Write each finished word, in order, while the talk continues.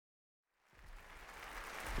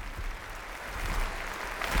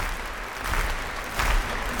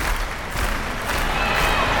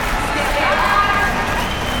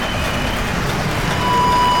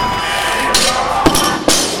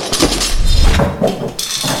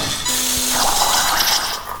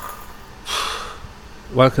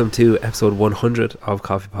Welcome to episode 100 of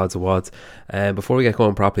Coffee Pods and Wads. Before we get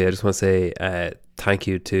going properly, I just want to say thank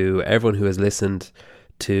you to everyone who has listened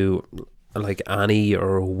to like any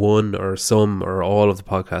or one or some or all of the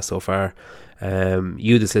podcasts so far.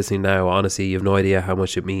 You that's listening now, honestly, you have no idea how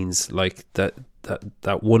much it means. Like that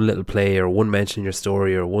one little play or one mention in your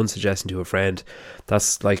story or one suggestion to a friend,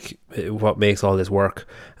 that's like what makes all this work.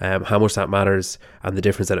 How much that matters and the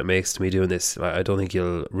difference that it makes to me doing this, I don't think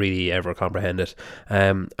you'll really ever comprehend it.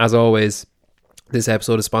 As always, this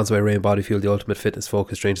episode is sponsored by Rain Body Fuel, the ultimate fitness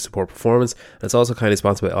focused drink to support performance. And it's also kindly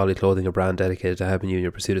sponsored by Ollie Clothing, a brand dedicated to helping you in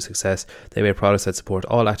your pursuit of success. They make products that support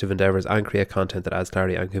all active endeavours and create content that adds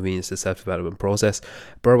clarity and convenience to the self-development process.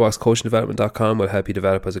 BirdboxCoachingDevelopment.com will help you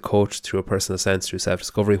develop as a coach through a personal sense through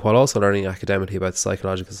self-discovery, while also learning academically about the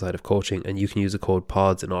psychological side of coaching. And you can use the code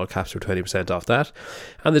PODS in all caps for 20% off that.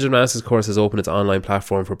 And the Gymnastics course has opened its online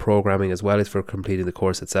platform for programming as well as for completing the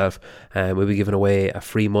course itself. We'll be giving away a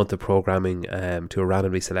free month of programming to a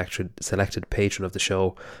randomly selected patron of the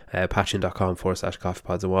show,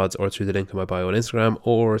 patreon.com/coffeepodsandwads, or through the link in my bio on Instagram,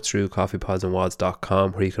 or through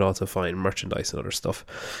coffeepodsandwads.com, where you can also find merchandise and other stuff.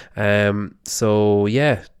 So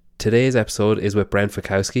yeah, today's episode is with Brent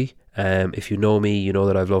Fikowski. If you know me, you know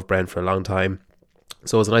that I've loved Brent for a long time.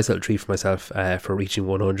 So it was a nice little treat for myself for reaching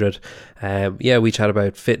 100. We chat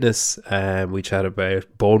about fitness, we chat about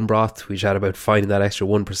bone broth, we chat about finding that extra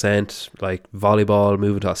 1%, like volleyball,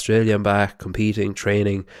 moving to Australia and back, competing,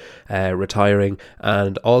 training, retiring,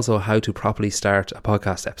 and also how to properly start a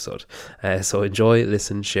podcast episode. So enjoy,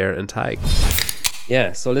 listen, share and tag.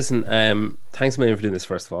 Yeah, so listen, thanks a million for doing this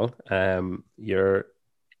first of all. Your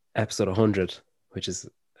episode 100, which is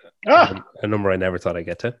a number I never thought I'd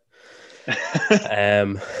get to.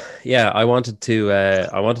 I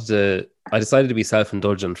decided to be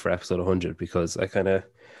self-indulgent for episode 100 because I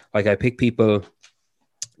pick people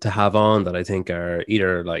to have on that I think are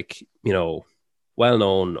either like, you know, well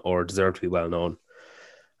known or deserve to be well known.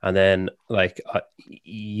 And then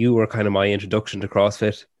you were kind of my introduction to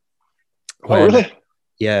CrossFit. Really?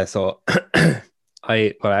 Yeah, so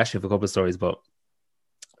I actually have a couple of stories, but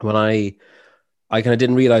when I kind of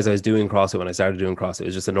didn't realize I was doing CrossFit when I started doing CrossFit. It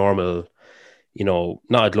was just a normal, you know,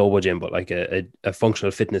 not a Globo gym, but like a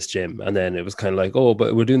functional fitness gym. And then it was kind of like, oh,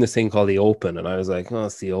 but we're doing this thing called the Open. And I was like, oh,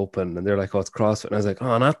 it's the Open. And they're like, oh, it's CrossFit. And I was like,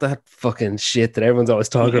 oh, not that fucking shit that everyone's always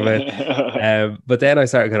talking about. But then I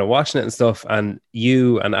started kind of watching it and stuff. And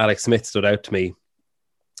you and Alex Smith stood out to me.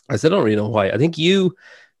 I still don't really know why. I think the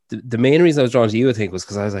main reason I was drawn to you, I think, was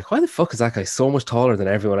because I was like, why the fuck is that guy so much taller than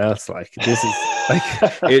everyone else? Like, this is like,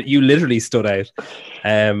 you literally stood out.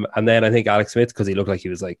 And then I think Alex Smith, because he looked like he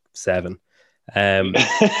was like 7. But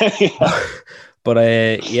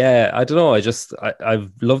I don't know.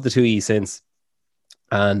 I've loved the two of you since.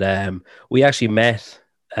 And we actually met,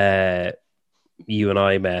 you and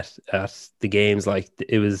I met at the games. Like,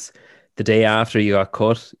 it was the day after you got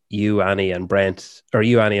cut. You, Annie, and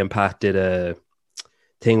Pat did a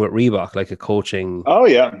thing with Reebok, like a coaching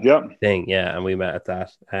thing, and we met at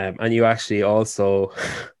that, and you actually also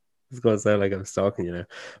it's going to sound like I'm stalking you now,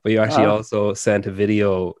 but you actually also sent a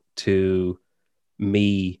video to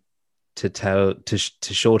me to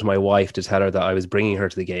show to my wife, to tell her that I was bringing her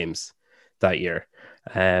to the games that year.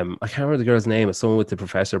 I can't remember the girl's name. It's someone with the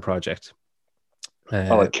Professor Project.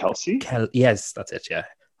 Like Kelsey? Yes, that's it. Yeah,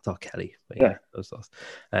 I thought Kelly, but yeah, that was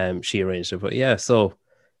she arranged it. But yeah, so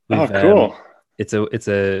cool. It's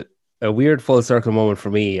a weird full circle moment for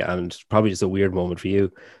me, and probably just a weird moment for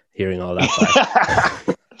you hearing all that back.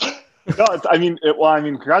 No, I mean,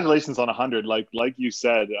 congratulations on 100. Like you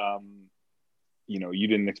said, you know, you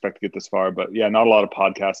didn't expect to get this far, but yeah, not a lot of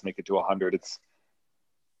podcasts make it to 100.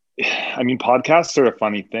 Podcasts are a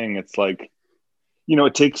funny thing. It's like, you know,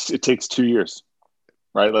 it takes 2 years,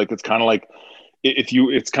 right? Like, it's kind of like, it's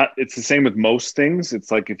the same with most things. It's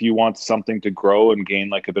like, if you want something to grow and gain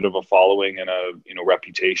like a bit of a following and a, you know,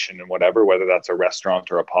 reputation and whatever, whether that's a restaurant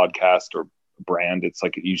or a podcast or a brand, it's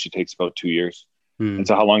like, it usually takes about 2 years. And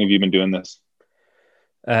so how long have you been doing this?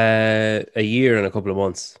 A year and a couple of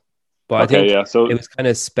months. But I think so it was kind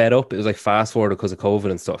of sped up. It was like fast forward because of COVID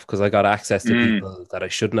and stuff, because I got access to people that I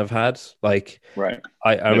shouldn't have had. Like, right.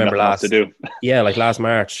 I remember last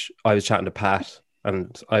March, I was chatting to Pat,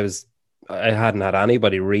 and I hadn't had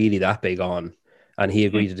anybody really that big on, and he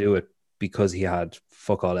agreed to do it because he had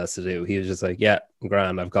fuck all else to do. He was just like, yeah,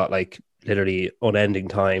 grand, I've got like literally unending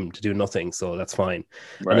time to do nothing, so that's fine.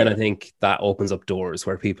 Right. And then I think that opens up doors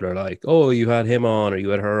where people are like, oh, you had him on or you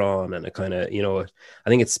had her on, and it kind of, you know, I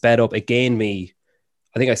think it sped up. It gained me,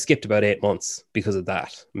 I think I skipped about 8 months because of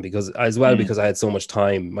that, and because I had so much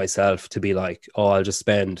time myself to be like, oh, I'll just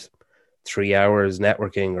spend 3 hours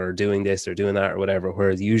networking or doing this or doing that or whatever.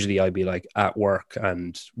 Whereas usually I'd be like at work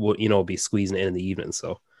and would, you know, be squeezing it in the evening.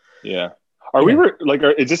 So Yeah.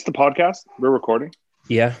 Is this the podcast we're recording?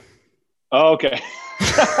 yeah. Oh, okay.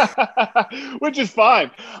 Which is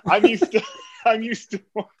fine. I'm used to.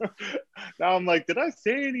 Now I'm like, did I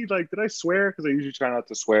swear? Because I usually try not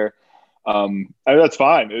to swear. That's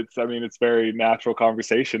fine. It's very natural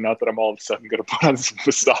conversation. Not that I'm all of a sudden going to put on some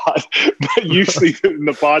facade, but usually in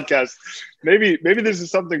the podcast, maybe this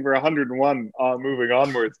is something for 101 moving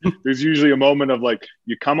onwards. There's usually a moment of like,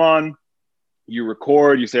 you come on, you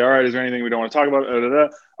record, you say, all right, is there anything we don't want to talk about?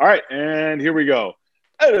 All right, and here we go.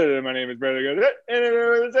 My name is Brandon, and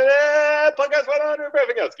podcast 100,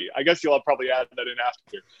 Brandon Fikowski. I guess you'll probably add that in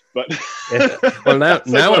after, but well,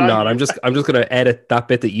 now I'm not. I'm just going to edit that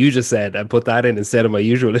bit that you just said and put that in instead of my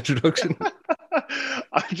usual introduction.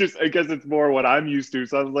 I guess it's more what I'm used to.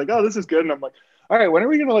 So I was like, oh, this is good, and I'm like, all right, when are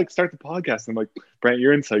we going to like start the podcast? I'm like, Brent,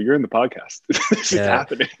 you're in the podcast. This is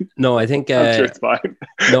happening. No, I think I'm sure it's fine.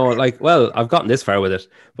 No, like, well, I've gotten this far with it,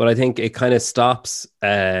 but I think it kind of stops.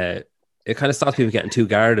 It kind of stops people getting too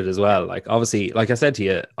guarded as well. Like, obviously, like I said to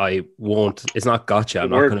you, I won't. It's not gotcha.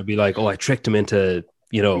 I'm not going to be like, oh, I tricked him into,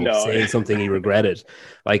 saying something he regretted.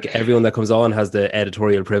 Like, everyone that comes on has the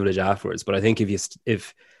editorial privilege afterwards. But I think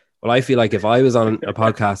I feel like if I was on a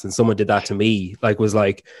podcast and someone did that to me, like was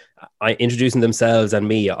like I introducing themselves and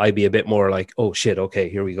me, I'd be a bit more like, oh shit, okay,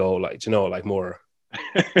 here we go. Like, like more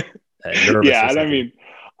nervous. Yeah, and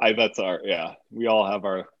we all have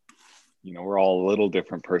our, we're all a little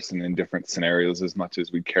different person in different scenarios as much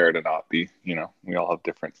as we care to not be. We all have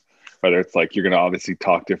different, whether it's like you're going to obviously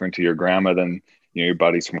talk different to your grandma than your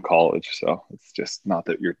buddies from college. So it's just not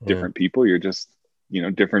that you're different people. You're just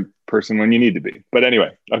different person when you need to be. But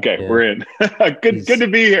anyway, okay, we're in. Good to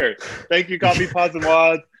be here. Thank you, Coffee Pods and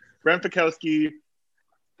Wads. Brent Fikowski,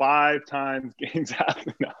 5 times games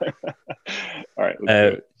happen. All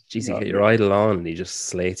right. Geez, you get your idol on and he just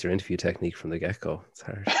slates your interview technique from the get-go. It's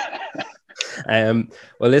hard.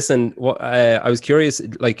 Well, listen, I was curious,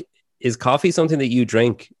 like, is coffee something that you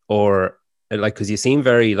drink, or like, because you seem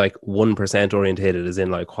very like 1% orientated, as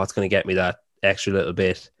in like, what's going to get me that extra little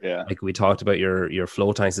bit? Yeah. Like we talked about your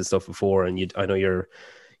flow tanks and stuff before, and I know you're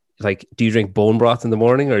like, do you drink bone broth in the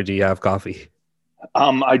morning or do you have coffee?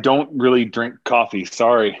 I don't really drink coffee.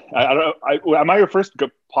 Sorry. I don't. Am I your first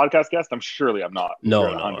podcast guest? I'm not. No,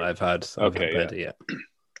 I've had plenty, yeah.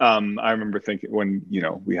 I remember thinking when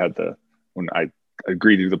when I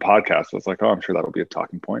agreed to do the podcast, I was like, oh, I'm sure that'll be a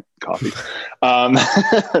talking point. Coffee. Now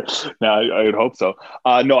I would hope so.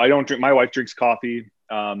 No, I don't drink. My wife drinks coffee.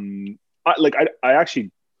 I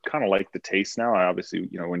actually kind of like the taste now. I obviously,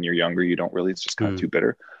 when you're younger, you don't really. It's just kind of too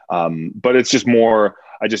bitter. But it's just more.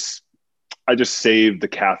 I just save the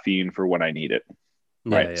caffeine for when I need it.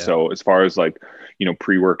 Right. Yeah. So as far as like,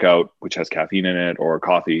 pre-workout, which has caffeine in it, or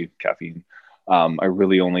coffee, caffeine, I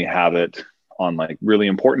really only have it on like really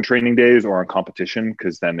important training days or on competition,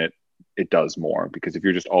 because then it does more. Because if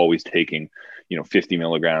you're just always taking, 50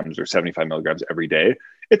 milligrams or 75 milligrams every day,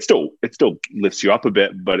 it still lifts you up a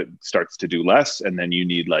bit, but it starts to do less. And then you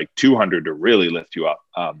need like 200 to really lift you up.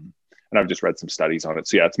 And I've just read some studies on it.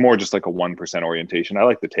 So yeah, it's more just like a 1% orientation. I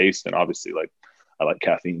like the taste, and obviously like I like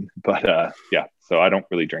caffeine, but yeah, so I don't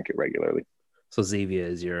really drink it regularly. So Zevia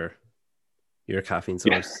is your caffeine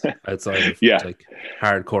source outside of like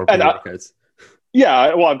hardcore pre-workouts.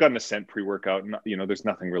 Well, I've got an Ascent pre-workout, and there's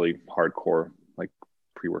nothing really hardcore like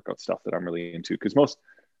pre-workout stuff that I'm really into, because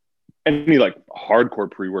any like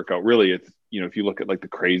hardcore pre-workout, really, it's if you look at like the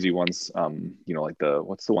crazy ones, like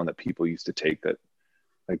what's the one that people used to take that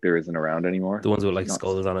like there isn't around anymore? The ones with like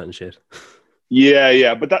skulls on it and shit.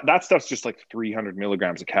 Yeah, but that stuff's just like 300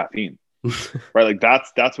 milligrams of caffeine. Right, like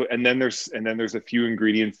that's what, and then there's a few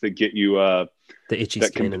ingredients that get you the itchy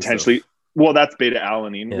that skin can potentially and stuff. Well, that's beta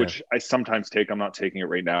alanine, which I sometimes take. I'm not taking it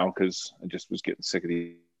right now because I just was getting sick of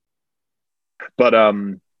these. But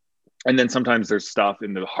and then sometimes there's stuff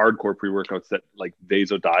in the hardcore pre-workouts that like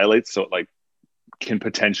vasodilates, so it like can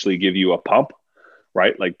potentially give you a pump,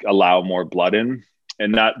 right? Like allow more blood in,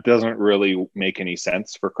 and that doesn't really make any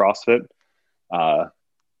sense for CrossFit.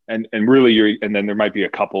 And really and then there might be a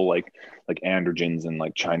couple like androgens and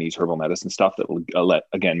like Chinese herbal medicine stuff that will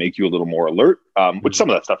again make you a little more alert, which some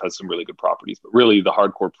of that stuff has some really good properties, but really the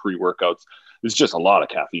hardcore pre-workouts, there's just a lot of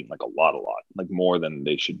caffeine, like a lot, like more than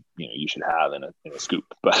they should, you should have in a scoop,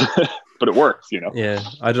 but it works, Yeah.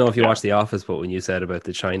 I don't know if you watched The Office, but when you said about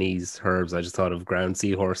the Chinese herbs, I just thought of ground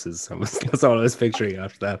seahorses. That's all I was picturing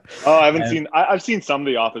after that. Oh, I haven't seen, I've seen some of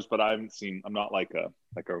The Office, but I'm not like a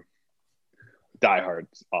diehard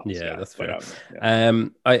Office Yeah, guy. that's But fair.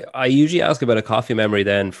 yeah. I usually ask about a coffee memory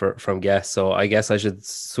then from guests, so I guess I should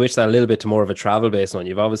switch that a little bit to more of a travel based one.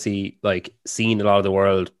 You've obviously like seen a lot of the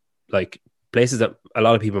world, like places that a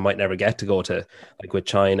lot of people might never get to go to, like with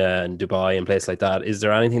China and Dubai and places like that. Is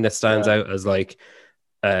there anything that stands Yeah. out as like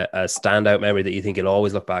a standout memory that you think you'll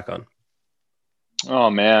always look back on? Oh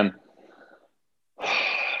man.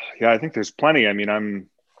 Yeah, I think there's plenty. I mean,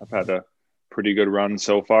 I've had a pretty good run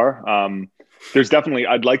so far. There's definitely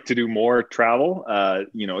I'd like to do more travel.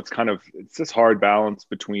 It's this hard balance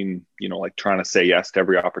between, like trying to say yes to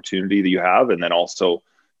every opportunity that you have, and then also,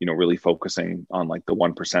 really focusing on like the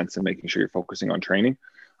 1% and making sure you're focusing on training.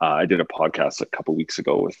 I did a podcast a couple weeks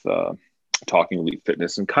ago with Talking Elite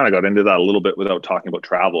Fitness, and kind of got into that a little bit without talking about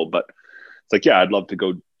travel, but it's like, yeah, I'd love to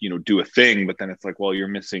go, do a thing, but then it's like, well, you're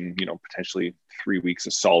missing, potentially 3 weeks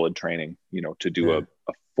of solid training, to do Yeah.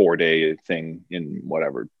 a 4-day thing in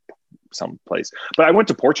whatever, some place. But I went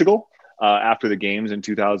to Portugal after the games in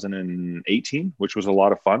 2018, which was a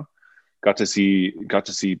lot of fun. Got to see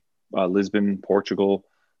Lisbon, Portugal,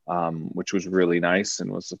 which was really nice,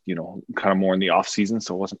 and was, kind of more in the off season,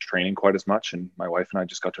 so I wasn't training quite as much. And my wife and I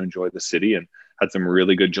just got to enjoy the city and had some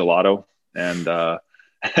really good gelato, and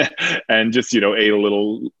and just, ate a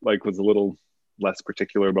little, like was a little less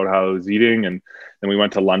particular about how I was eating. And then we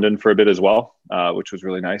went to London for a bit as well, which was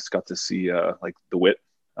really nice. Got to see like the Wit,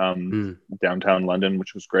 Mm. downtown London,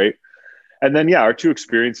 which was great. And then, yeah, our two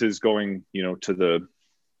experiences going, to the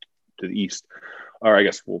east, or I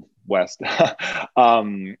guess, well, west,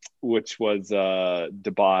 which was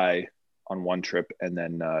Dubai on one trip, and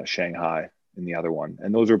then Shanghai in the other one.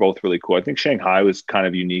 And those were both really cool. I think Shanghai was kind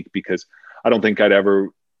of unique because I don't think I'd ever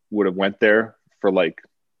would have went there for like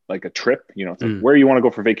a trip. It's like where you want to go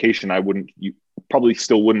for vacation. You probably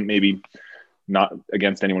still wouldn't, maybe not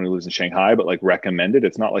against anyone who lives in Shanghai, but like recommend it.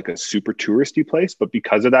 It's not like a super touristy place, but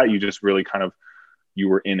because of that, you just really kind of, you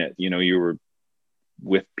were in it, you were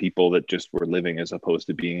with people that just were living, as opposed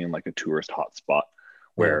to being in like a tourist hotspot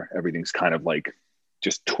where everything's kind of like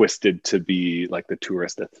just twisted to be like the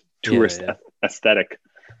tourist aesthetic.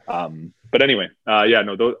 But anyway, yeah,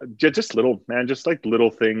 no, those just little, man, just like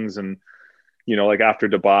little things. And, like after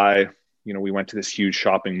Dubai, we went to this huge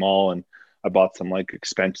shopping mall, and I bought some like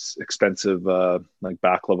expensive, like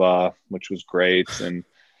baklava, which was great. And,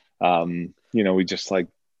 we just like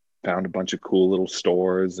found a bunch of cool little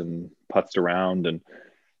stores and putzed around. And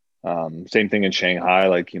same thing in Shanghai.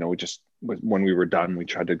 Like, we just, when we were done, we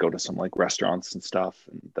tried to go to some like restaurants and stuff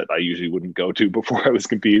that I usually wouldn't go to before I was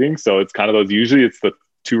competing. So it's kind of those, usually it's the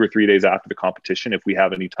 2 or 3 days after the competition, if we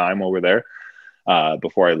have any time while we're there,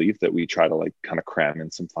 before I leave, that we try to like kind of cram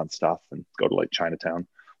in some fun stuff and go to like Chinatown.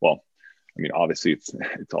 Well, I mean, obviously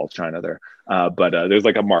it's all China there, but there's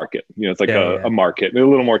like a market, it's like a market, a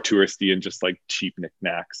little more touristy and just like cheap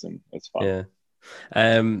knickknacks, and it's fun. Yeah.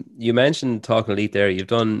 You mentioned Talking Elite there. You've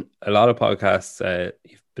done a lot of podcasts.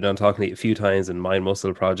 You've been on Talking Elite a few times, and Mind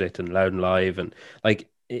Muscle Project and Loud and Live, and like,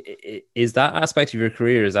 is that aspect of your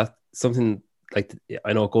career? Is that something like,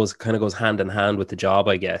 I know it goes hand in hand with the job,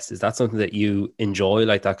 I guess. Is that something that you enjoy,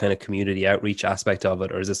 like that kind of community outreach aspect of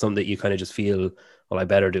it, or is it something that you kind of just feel, well, I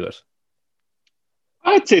better do it?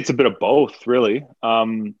 I'd say it's a bit of both, really.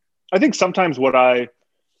 I think sometimes I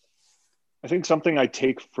think something I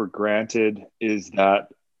take for granted is that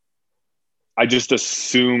I just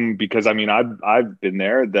assume, because I mean, I've been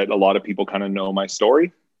there, that a lot of people kind of know my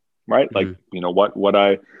story, right? Like,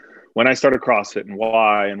 when I started CrossFit and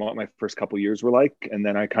why, and what my first couple of years were like. And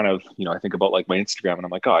then I kind of, I think about like my Instagram, and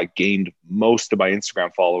I'm like, oh, I gained most of my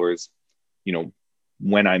Instagram followers,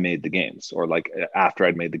 when I made the games, or like after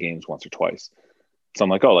I'd made the games once or twice. So I'm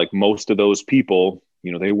like, oh, like most of those people,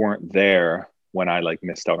 they weren't there when I like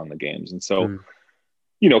missed out on the games. And so,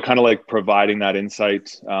 kind of like providing that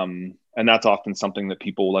insight. And that's often something that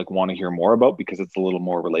people like want to hear more about, because it's a little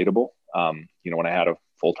more relatable. When I had a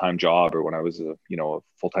full-time job, or when I was a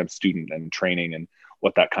full-time student and training, and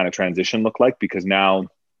what that kind of transition looked like, because now,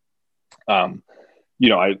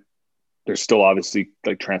 there's still obviously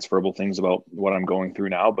like transferable things about what I'm going through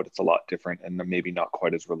now, but it's a lot different and maybe not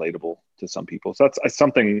quite as relatable to some people. So that's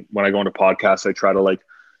something, when I go into podcasts, I try to like,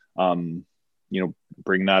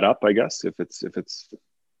 bring that up, I guess, if it's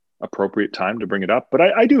appropriate time to bring it up. But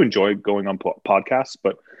I do enjoy going on podcasts,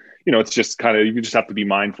 but it's just kind of, you just have to be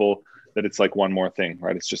mindful that it's like one more thing,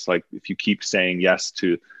 right? It's just like, if you keep saying yes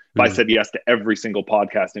to, if I said yes to every single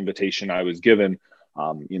podcast invitation I was given,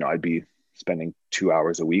 I'd be spending 2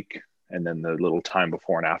 hours a week, and then the little time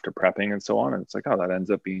before and after prepping and so on. And it's like, oh, that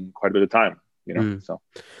ends up being quite a bit of time, So,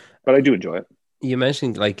 but I do enjoy it. You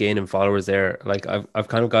mentioned like gaining followers there. Like I've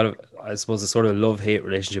kind of got I suppose a sort of love-hate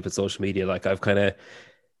relationship with social media. Like I've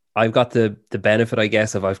got the benefit, I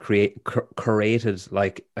guess, of I've created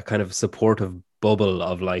like a kind of supportive bubble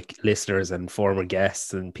of like listeners and former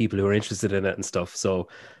guests and people who are interested in it and stuff. So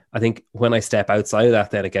I think when I step outside of that,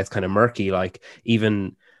 then it gets kind of murky. Like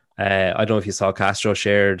even I don't know if you saw Castro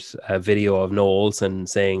shared a video of Noah Olsen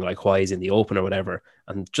saying like why he's in the Open or whatever,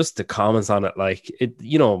 and just the comments on it, like it,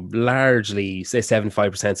 largely say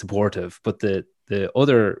 75% supportive, but the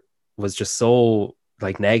other was just so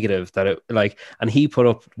like negative that it like, and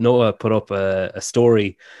Noah put up a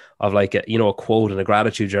story of like a quote in a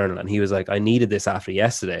gratitude journal, and he was like, I needed this after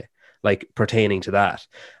yesterday, like pertaining to that.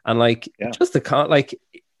 And like Yeah. just like,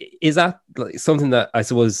 is that like something that I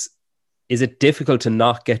suppose, is it difficult to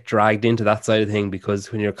not get dragged into that side of the thing,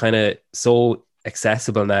 because when you're kind of so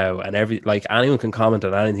accessible now and like anyone can comment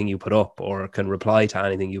on anything you put up or can reply to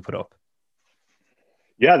anything you put up?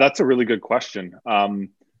 Yeah, that's a really good question.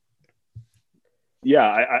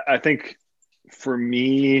 Yeah, I think for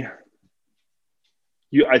me,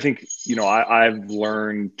 I think, I've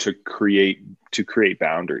learned to create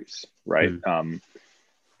boundaries, right?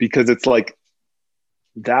 Because it's like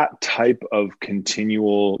that type of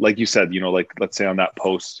continual, like you said, like let's say on that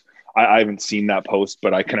post, I haven't seen that post,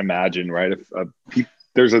 but I can imagine, right? If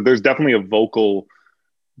there's definitely a vocal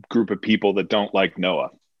group of people that don't like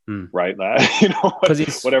Noah, right? Because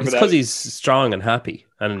he's strong and happy,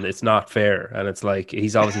 and it's not fair, and it's like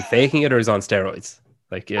he's obviously faking it or he's on steroids.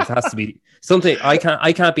 Like it has to be something. I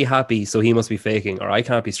can't be happy, so he must be faking, or I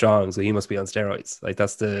can't be strong, so he must be on steroids. Like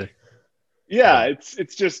that's the yeah.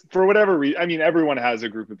 It's just for whatever reason. I mean, everyone has a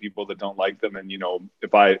group of people that don't like them, and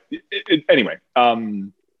anyway.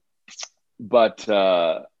 But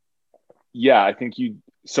yeah, I think you.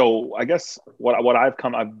 So I guess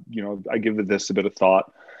I give this a bit of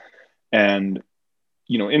thought, and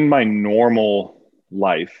in my normal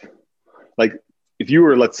life, like if you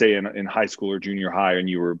were, let's say in high school or junior high and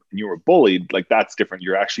you were bullied, like that's different.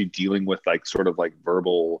 You're actually dealing with like sort of like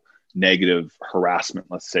verbal negative harassment,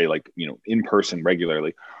 let's say, like, in person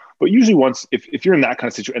regularly. But usually if you're in that kind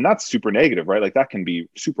of situation, and that's super negative, right? Like that can be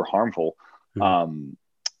super harmful,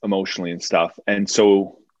 emotionally and stuff. And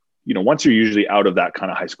so, once you're usually out of that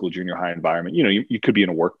kind of high school, junior high environment, you could be in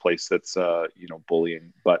a workplace that's,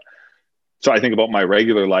 bullying. But so I think about my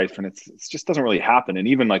regular life, and it just doesn't really happen. And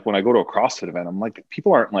even like when I go to a CrossFit event, I'm like,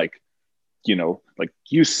 people aren't like, like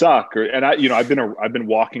you suck, and I've been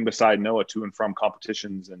walking beside Noah to and from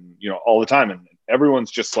competitions, and all the time, and everyone's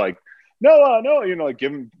just like, Noah, like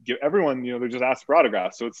give everyone, they're just asking for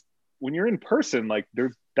autographs. So it's when you're in person, like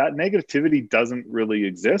there's that negativity doesn't really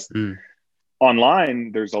exist.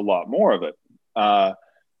 Online, there's a lot more of it,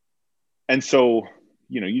 and so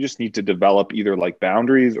you just need to develop either like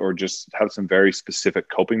boundaries or just have some very specific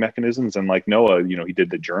coping mechanisms. And like Noah, he did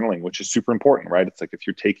the journaling, which is super important, right? It's like if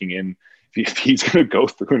you're taking in, if he's going to go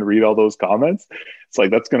through and read all those comments, it's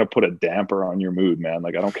like that's going to put a damper on your mood, man.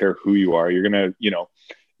 Like I don't care who you are, you're going to,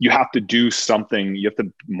 you have to do something. You have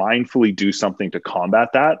to mindfully do something to combat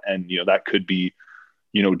that. And that could be,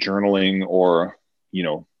 journaling or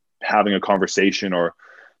having a conversation, or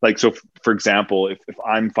like, so for example, if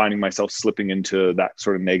I'm finding myself slipping into that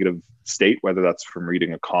sort of negative state, whether that's from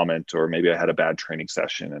reading a comment or maybe I had a bad training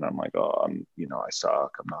session and I'm like, oh, I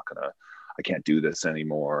suck. I can't do this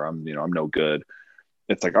anymore. I'm no good.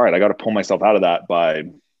 It's like, all right, I got to pull myself out of that by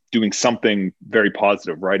doing something very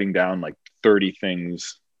positive, writing down like 30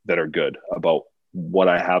 things that are good about what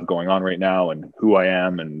I have going on right now and who I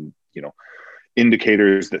am, and,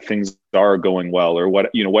 indicators that things are going well, or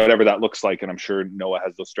whatever that looks like. And I'm sure Noah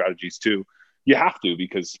has those strategies too. You have to,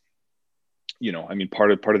 because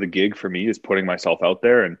part of the gig for me is putting myself out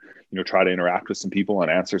there and try to interact with some people and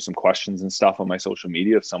answer some questions and stuff on my social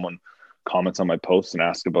media. If someone comments on my posts and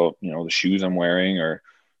asks about the shoes I'm wearing, or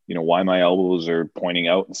why my elbows are pointing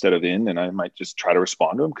out instead of in, and I might just try to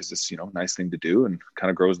respond to them because it's a nice thing to do and kind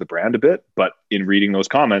of grows the brand a bit. But in reading those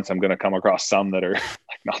comments, I'm going to come across some that are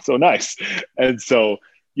like not so nice. And so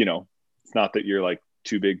it's not that you're like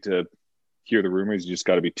too big to hear the rumors, you just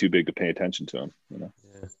got to be too big to pay attention to them. Yeah.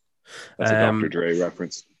 That's a Dr. Dre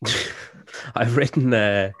reference. I've written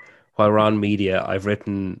while we're on media, I've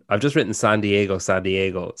just written San Diego.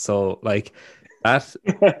 So like that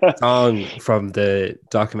song from the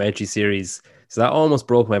documentary series, so that almost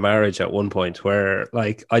broke my marriage at one point, where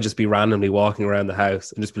like I just be randomly walking around the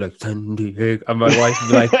house and just be like, San Diego, and my wife would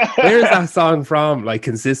be like, where's that song from, like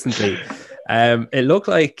consistently. It looked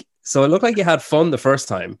like you had fun the first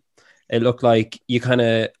time, it looked like you kind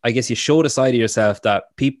of, I guess you showed a side of yourself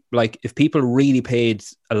that people, like if people really paid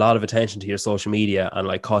a lot of attention to your social media and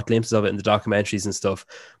like caught glimpses of it in the documentaries and stuff,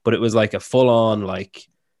 but it was like a full on like,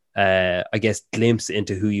 I guess glimpse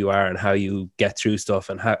into who you are and how you get through stuff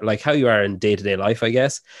and how you are in day-to-day life, I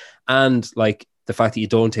guess. And like the fact that you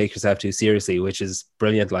don't take yourself too seriously, which is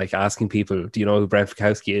brilliant. Like asking people, do you know who Brent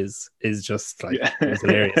Fikowski is just like, Yeah. it's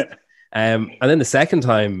hilarious. And then the second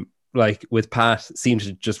time, like with Pat, seemed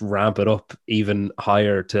to just ramp it up even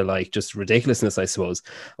higher to like just ridiculousness, I suppose.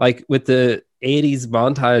 Like with the 80s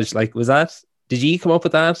montage, like did you come up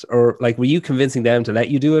with that? Or like were you convincing them to let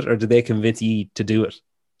you do it, or did they convince you to do it?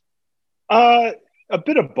 A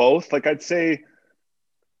bit of both. Like I'd say,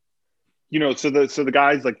 so the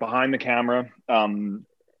guys like behind the camera,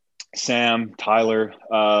 Sam, Tyler,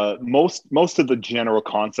 most of the general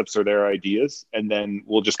concepts are their ideas, and then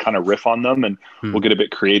we'll just kind of riff on them, and we'll get a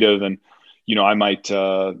bit creative. And I might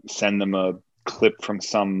send them a clip from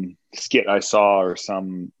some skit I saw or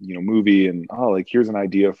some movie, and like here's an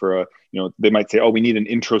idea for they might say, oh, we need an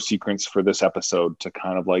intro sequence for this episode to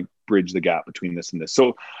kind of like bridge the gap between this and this.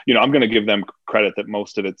 So I'm going to give them credit that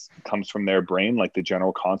most of it comes from their brain, like the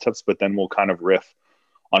general concepts, but then we'll kind of riff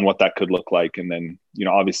on what that could look like. And then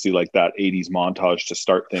obviously like that 80s montage to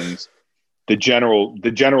start things, the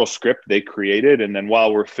general script they created. And then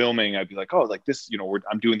while we're filming, I'd be like, oh, like this,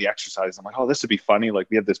 I'm doing the exercise. I'm like, oh, this would be funny. Like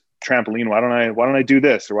we have this trampoline. Why don't I do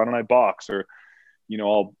this? Or why don't I box? Or,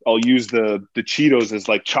 I'll use the Cheetos as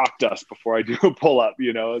like chalk dust before I do a pull up,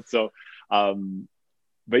 And so,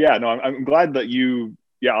 but yeah, no, I'm glad that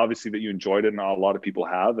obviously that you enjoyed it, and a lot of people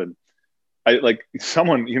have. And I like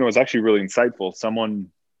someone, was actually really insightful.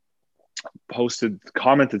 Someone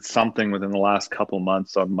commented something within the last couple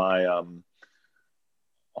months on my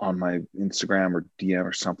Instagram or DM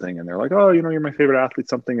or something, and they're like, oh, you're my favorite athlete,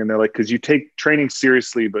 something, and they're like, because you take training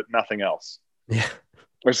seriously but nothing else, yeah,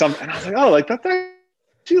 or something. And I was like, oh, like that's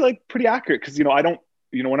actually like pretty accurate, because I don't,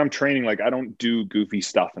 when I'm training, like I don't do goofy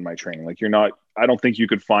stuff in my training. Like I don't think you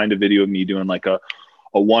could find a video of me doing like a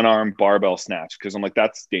one-arm barbell snatch, because I'm like,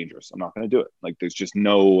 that's dangerous. I'm not going to do it. Like there's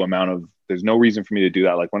no reason for me to do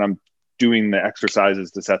that. Like when I'm doing the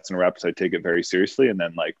exercises, the sets and reps, I take it very seriously. And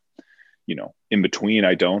then like, in between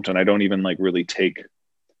I don't even like really take,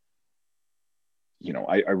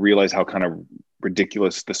 I realize how kind of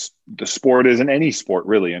ridiculous the sport is, in any sport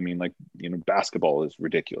really. I mean, like, basketball is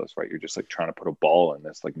ridiculous, right? You're just like trying to put a ball in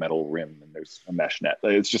this like metal rim and there's a mesh net.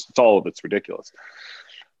 It's all of it's ridiculous.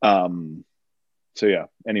 So yeah,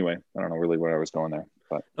 anyway, I don't know really where I was going there,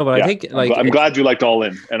 but no, but yeah, I think like I'm glad you liked All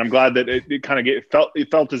In, and I'm glad that it kind of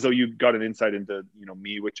felt as though you got an insight into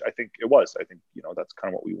me, which I think it was. I think that's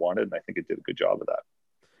kind of what we wanted, and I think it did a good job of that.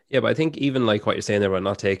 Yeah, but I think even like what you're saying there about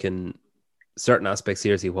not taking certain aspects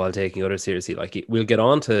seriously while taking others seriously, like we'll get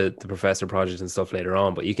on to the Professor Project and stuff later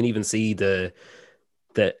on, but you can even see the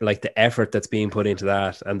effort that's being put into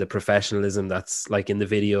that, and the professionalism that's like in the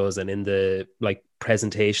videos and in the like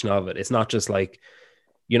presentation of it. It's not just like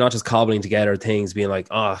you're not just cobbling together things being like,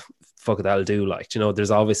 oh fuck it, that'll do. Like,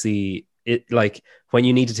 there's obviously it, like when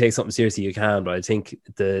you need to take something seriously you can, but I think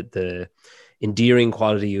the endearing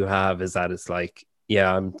quality you have is that it's like,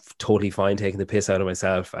 yeah, I'm totally fine taking the piss out of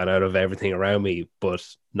myself and out of everything around me, but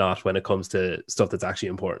not when it comes to stuff that's actually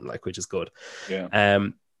important, like, which is good. Yeah.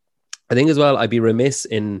 I think as well, I'd be remiss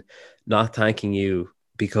in not thanking you,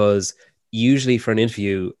 because usually for an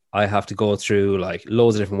interview, I have to go through like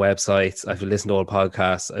loads of different websites. I have to listen to old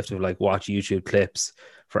podcasts. I have to like watch YouTube clips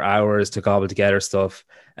for hours to gobble together stuff.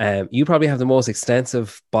 You probably have the most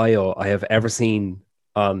extensive bio I have ever seen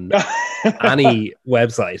on any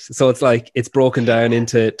website. So it's like, it's broken down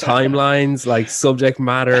into timelines, like subject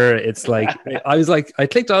matter. It's like, I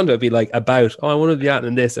clicked onto it, be like about, oh, I want to be at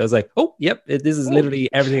in this. I was like, oh, yep, this is literally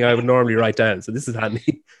everything I would normally write down. So this is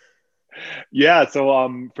handy. Yeah.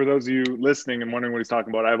 So for those of you listening and wondering what he's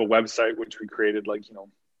talking about, I have a website which we created like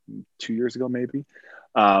 2 years ago maybe,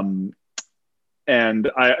 and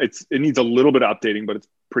it needs a little bit of updating, but it's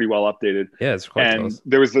pretty well updated. Yeah, it's quite close.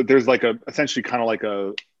 There's like essentially kind of like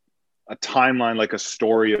a timeline, like a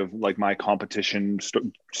story of like my competition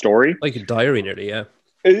story, like a diary nearly. Yeah,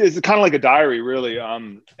 it's kind of like a diary really.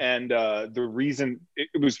 And the reason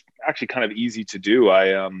it was actually kind of easy to do,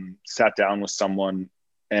 I sat down with someone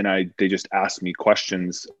and they just asked me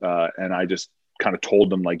questions, and I just kind of told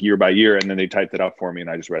them like year by year, and then they typed it up for me and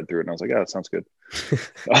I just read through it and I was like, yeah, that sounds good.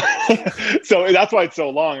 So that's why it's so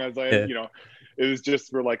long. I was like, yeah. It was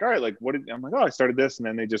just, we're like, all right, like I'm like, oh, I started this, and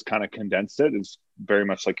then they just kind of condensed it. It's very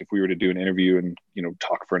much like if we were to do an interview and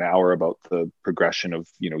talk for an hour about the progression of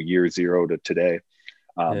year 0 to today.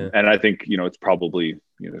 Yeah. And I think, it's probably,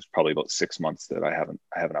 there's probably about 6 months that I haven't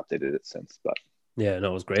updated it since, but Yeah,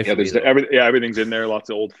 no, it was great yeah, for me though. everything's in there, lots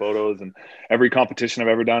of old photos and every competition I've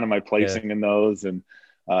ever done and my Yeah. placing in those, and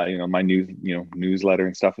my newsletter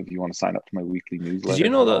and stuff. If you want to sign up to my weekly Did you newsletter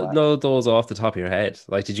know and all that. know those off the top of your head?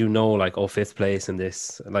 Like, did you know like, oh, fifth place in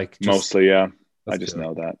this? Like, just Mostly, yeah. I that's just cool.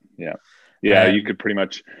 know that. Yeah. Yeah. Um, You could pretty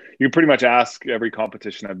much ask every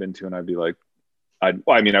competition I've been to, and I'd be like,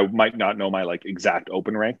 I mean, I might not know my like exact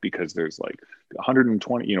open rank because there's like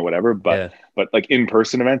 120, whatever, but, yeah. like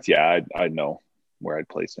in-person events, yeah, I'd know where I'd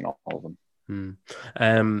place in all of them. Hmm.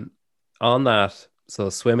 Um, on that,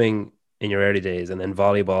 so swimming in your early days, and then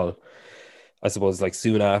volleyball, I suppose, like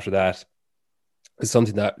soon after that, is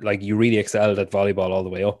something that like you really excelled at volleyball all the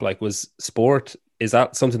way up. Like, was sport, is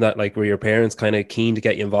that something that like were your parents kind of keen to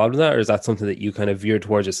get you involved in that, or is that something that you kind of veered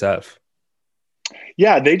towards yourself?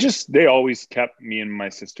 Yeah. They always kept me and my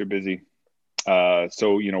sister busy.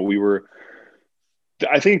 So,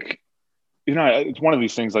 I think, it's one of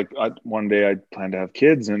these things like one day I plan to have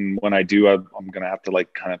kids. And when I do, I'm going to have to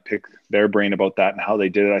like kind of pick their brain about that and how they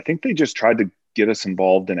did it. I think they just tried to get us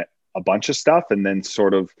involved in a bunch of stuff. And then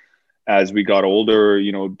sort of as we got older,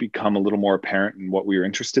 become a little more apparent in what we were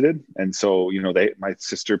interested in. And so, my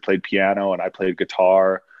sister played piano and I played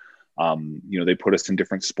guitar. They put us in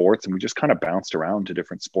different sports and we just kind of bounced around to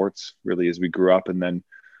different sports really as we grew up. And then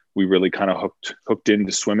we really kind of hooked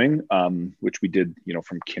into swimming, which we did,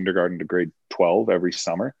 from kindergarten to grade 12 every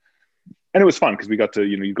summer. And it was fun because we got to,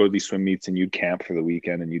 you go to these swim meets and you'd camp for the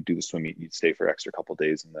weekend and you'd do the swim meet and you'd stay for extra couple of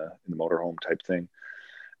days in the motorhome type thing.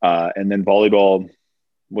 And then volleyball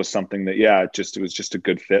was something that, yeah, it was just a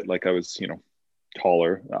good fit. Like I was,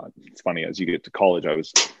 taller. It's funny, as you get to college, I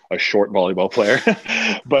was a short volleyball player,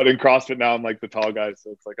 but in CrossFit now I'm like the tall guy.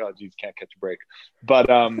 So it's like, oh geez, can't catch a break. But,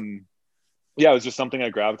 yeah, it was just something I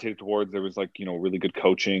gravitated towards. There was like, really good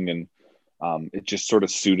coaching and it just sort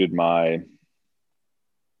of suited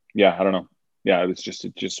yeah, I don't know. Yeah, it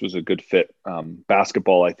just was a good fit.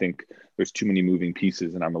 Basketball, I think there's too many moving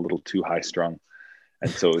pieces and I'm a little too high strung.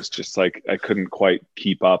 And so it's just like, I couldn't quite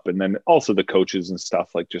keep up. And then also the coaches and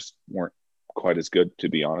stuff like just weren't quite as good, to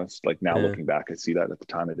be honest. Like now Yeah. looking back, I see that at the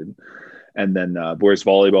time I didn't. And then, whereas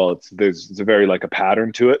volleyball, it's a very like a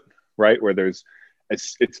pattern to it, right? Where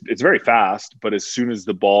it's very fast, but as soon as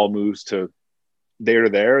the ball moves to there,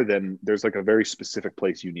 then there's like a very specific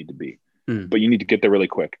place you need to be. Mm. But you need to get there really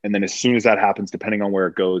quick. And then as soon as that happens, depending on where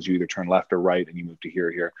it goes, you either turn left or right and you move to here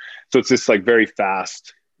or here. So it's this like very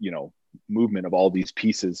fast, movement of all these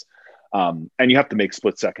pieces. And you have to make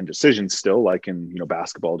split second decisions still, like in,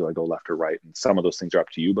 basketball, do I go left or right? And some of those things are up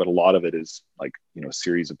to you, but a lot of it is like, a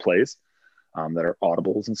series of plays that are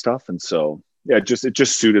audibles and stuff. And so, yeah, it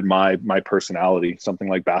just suited my personality. Something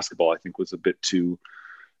like basketball, I think, was a bit too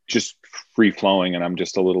just free flowing, and I'm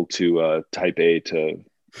just a little too type A to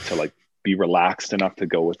like be relaxed enough to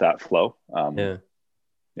go with that flow. Yeah.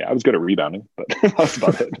 Yeah, I was good at rebounding, but that's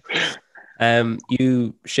about it.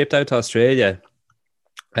 You shipped out to Australia.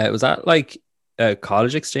 Was that like a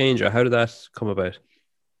college exchange, or how did that come about?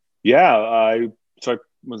 Yeah, I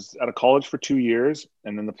was at a college for 2 years,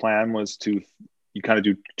 and then the plan was you kind of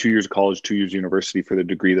do 2 years of college, 2 years university for the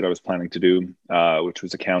degree that I was planning to do, which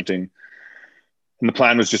was accounting. And the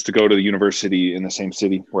plan was just to go to the university in the same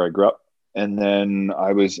city where I grew up. And then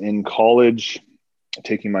I was in college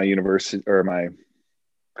taking my university or my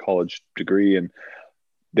college degree, and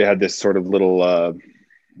they had this sort of little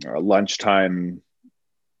lunchtime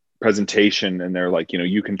presentation, and they're like,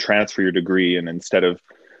 you can transfer your degree, and instead of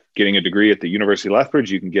getting a degree at the University of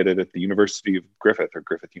Lethbridge, you can get it at the University of Griffith or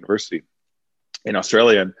Griffith University in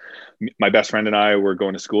Australia. And my best friend and I were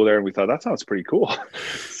going to school there, and we thought that sounds pretty cool.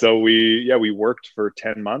 So we worked for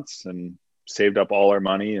 10 months and saved up all our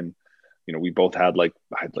money. And, we both had I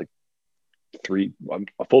had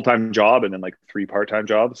a full-time job and then like 3 part-time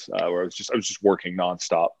jobs, where I was just working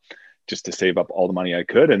nonstop just to save up all the money I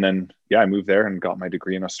could. And then, yeah, I moved there and got my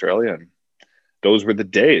degree in Australia. And those were the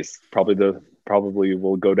days, probably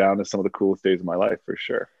will go down as some of the coolest days of my life for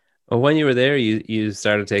sure. Well, when you were there, you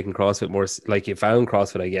started taking CrossFit more, like you found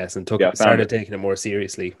CrossFit, I guess, and Yeah, found started it. taking it more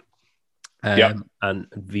seriously, Yeah. and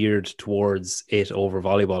veered towards it over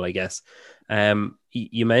volleyball, I guess.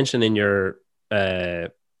 You mentioned in your, I'm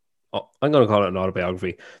going to call it an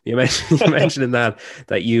autobiography. You mentioned in that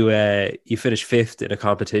you finished fifth in a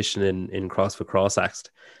competition in CrossFit Cross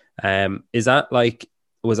Axed. Is that like,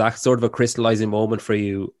 was that sort of a crystallizing moment for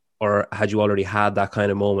you, or had you already had that kind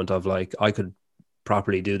of moment of like, I could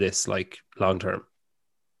properly do this like long term?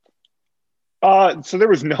 So there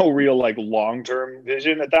was no real like long-term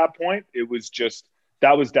vision at that point. It was just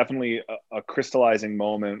that was definitely a crystallizing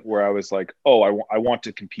moment where I was like, oh, I want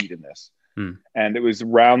to compete in this. And it was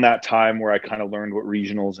around that time where I kind of learned what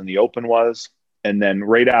regionals and the open was. And then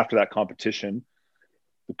right after that competition,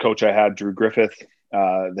 the coach I had, Drew Griffith,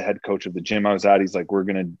 the head coach of the gym I was at, he's like, we're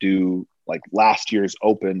going to do like last year's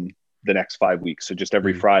open the next 5 weeks. So just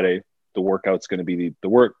every Friday, the workout's going to be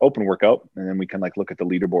the open workout. And then we can like look at the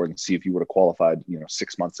leaderboard and see if you would have qualified,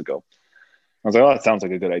 6 months ago. I was like, oh, that sounds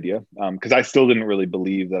like a good idea. Cause I still didn't really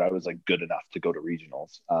believe that I was like good enough to go to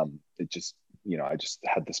regionals. It just, I just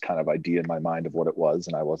had this kind of idea in my mind of what it was,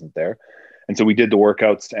 and I wasn't there. And so we did the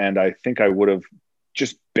workouts, and I think I would have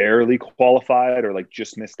just barely qualified or like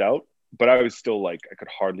just missed out, but I was still like, I could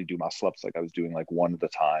hardly do muscle ups. Like I was doing like one at a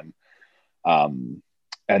time.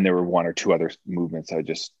 And there were one or two other movements I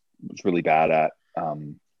just was really bad at. So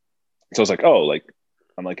I was like, oh, like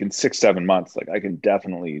I'm like in 6-7 months, like I can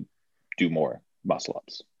definitely do more muscle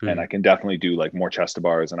ups and I can definitely do like more chest to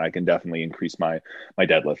bars, and I can definitely increase my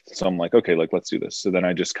deadlift. So I'm like, okay, like let's do this. So then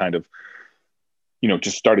I just kind of,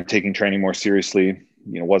 just started taking training more seriously,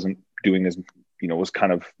 wasn't doing as,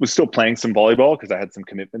 was still playing some volleyball because I had some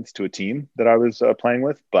commitments to a team that I was playing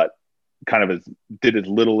with, but kind of did as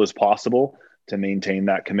little as possible to maintain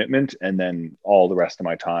that commitment. And then all the rest of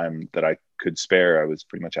my time that I could spare, I was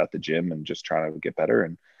pretty much at the gym and just trying to get better.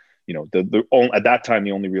 And, at that time,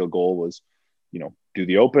 the only real goal was, do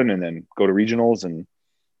the open and then go to regionals. And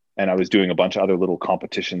I was doing a bunch of other little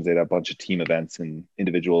competitions. They had a bunch of team events and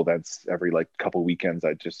individual events every like couple weekends.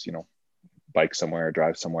 I'd just, bike somewhere or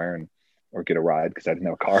drive somewhere or get a ride because I didn't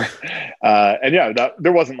have a car. And yeah, it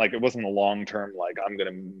wasn't a long-term, like I'm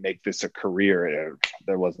going to make this a career.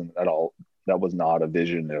 There wasn't at all. That was not a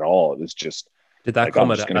vision at all. It was just. Did that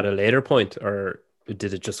come at a later point, or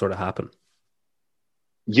did it just sort of happen?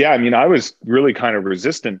 Yeah. I mean, I was really kind of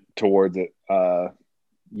resistant towards it. I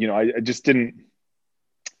just didn't,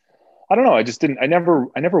 I don't know.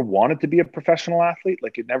 I never wanted to be a professional athlete.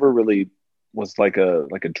 Like it never really was like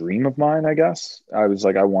a dream of mine, I guess. I was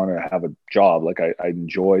like, I want to have a job. Like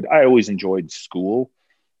I always enjoyed school.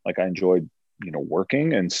 Like I enjoyed,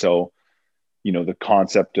 working. And so, the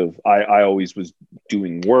concept of, I always was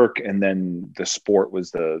doing work, and then the sport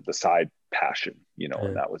was the side passion,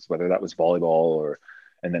 and that was, whether that was volleyball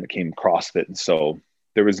and then it came CrossFit. And so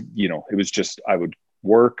there was, it was just, I would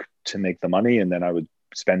work to make the money, and then I would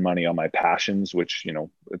spend money on my passions, which,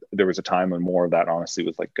 there was a time when more of that honestly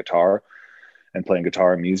was like guitar and playing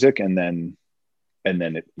guitar and music. And then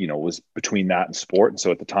it, was between that and sport. And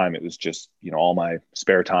so at the time it was just, all my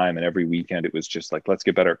spare time, and every weekend it was just like, let's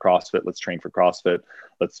get better at CrossFit. Let's train for CrossFit.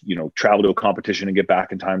 Let's, travel to a competition and get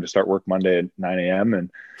back in time to start work Monday at 9 a.m.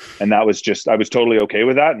 And that was just, I was totally okay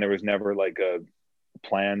with that. And there was never like a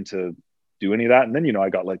plan to do any of that. And then, I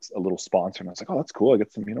got like a little sponsor, and I was like, oh, that's cool. I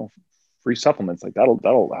get some, free supplements. Like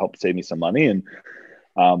that'll help save me some money. And,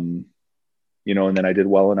 and then I did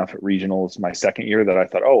well enough at regionals my second year that I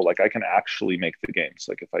thought, oh, like I can actually make the games.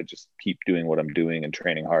 Like if I just keep doing what I'm doing and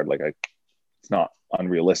training hard, like it's not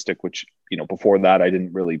unrealistic, which, before that, I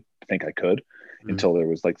didn't really think I could until there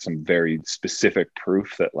was like some very specific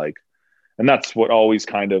proof that like, and that's what always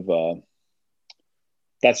kind of,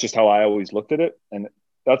 that's just how I always looked at it. And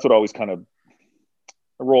that's what always kind of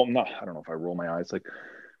I don't know if I roll my eyes. Like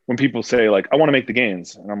when people say like, I want to make the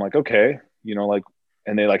gains, and I'm like, okay, like,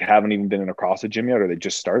 and they like haven't even been in a CrossFit gym yet, or they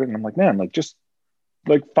just started. And I'm like, man, like just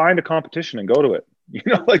like find a competition and go to it,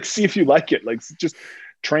 like see if you like it, like just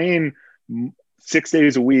train 6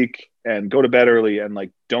 days a week and go to bed early and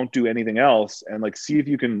like, don't do anything else. And like, see if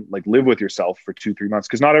you can like live with yourself for 2-3 months.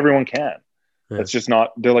 Cause not everyone can. That's just not,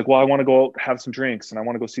 they're like, well, I want to go out, have some drinks, and I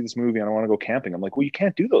want to go see this movie, and I want to go camping. I'm like, well, you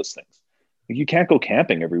can't do those things. Like, you can't go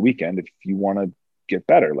camping every weekend if you want to get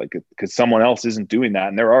better, like, because someone else isn't doing that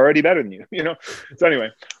and they're already better than you, So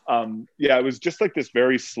anyway, it was just like this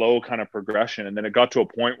very slow kind of progression. And then it got to a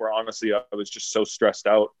point where honestly, I was just so stressed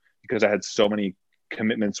out because I had so many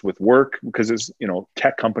commitments with work, because it's,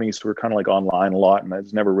 tech companies were kind of like online a lot, and I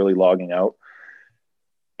was never really logging out.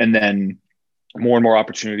 And then more and more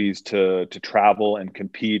opportunities to travel and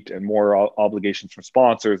compete, and more obligations from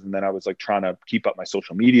sponsors. And then I was like trying to keep up my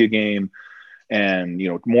social media game, and,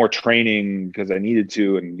 more training because I needed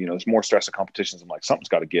to. And, there's more stress of competitions. I'm like, something's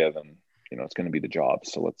got to give, and, it's going to be the job.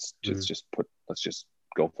 So let's just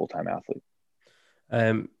go full-time athlete.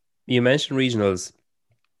 You mentioned regionals.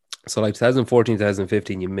 So like 2014,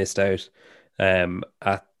 2015, you missed out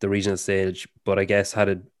at the regional stage, but I guess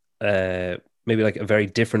had maybe like a very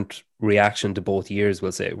different reaction to both years,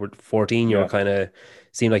 we'll say. We're 14, you were Yeah. kind of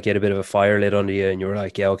seemed like you had a bit of a fire lit under you and you were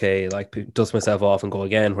like, yeah, okay, like dust myself off and go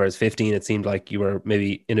again. Whereas 15, it seemed like you were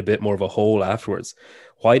maybe in a bit more of a hole afterwards.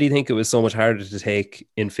 Why do you think it was so much harder to take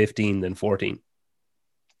in 15 than 14?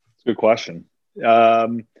 It's a good question.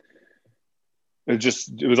 Um,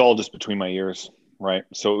 it was all just between my ears, right?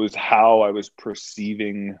 So it was how I was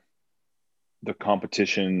perceiving the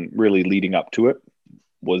competition really leading up to it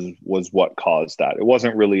was what caused that. It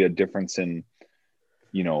wasn't really a difference in,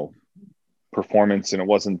 you know, performance, and it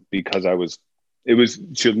wasn't because it was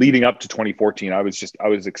leading up to 2014. I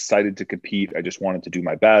was excited to compete. I just wanted to do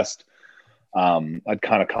my best. I'd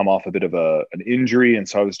kind of come off a bit of an injury. And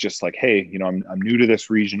so I was just like, hey, you know, I'm new to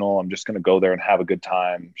this regional. I'm just going to go there and have a good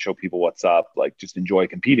time, show people what's up, like just enjoy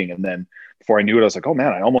competing. And then before I knew it, I was like, oh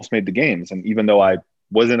man, I almost made the games. And even though I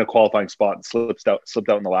was in a qualifying spot and slipped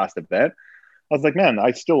out in the last event, I was like, man,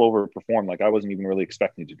 I still overperformed. Like I wasn't even really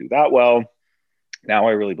expecting to do that well. Now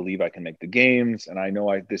I really believe I can make the games. And I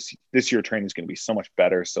know this year training is going to be so much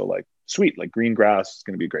better. So like, sweet, like green grass is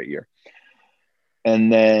going to be a great year.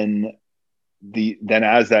 And then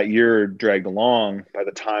as that year dragged along, by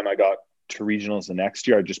the time I got to regionals the next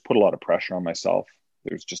year, I just put a lot of pressure on myself.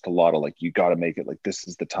 There's just a lot of like, you got to make it, like this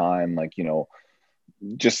is the time, like, you know,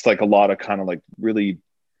 just like a lot of kind of like really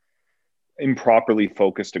improperly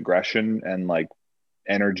focused aggression and like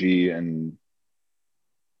energy, and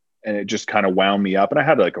it just kind of wound me up. And I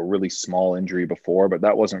had like a really small injury before, but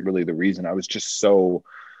that wasn't really the reason. I was just so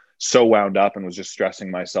wound up and was just stressing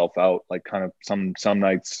myself out, like kind of some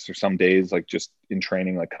nights or some days, like just in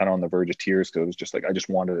training, like kind of on the verge of tears, because it was just like I just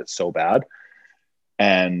wanted it so bad.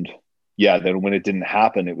 And yeah, then when it didn't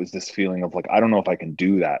happen, it was this feeling of like, I don't know if I can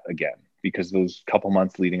do that again, because those couple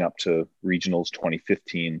months leading up to regionals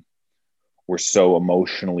 2015 were so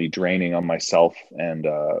emotionally draining on myself and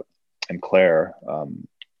Claire,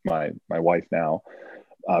 my wife now,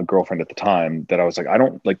 girlfriend at the time, that I was like, I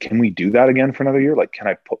don't like, can we do that again for another year? Like, can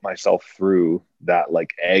I put myself through that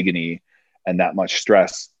like agony and that much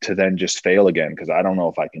stress to then just fail again? Cause I don't know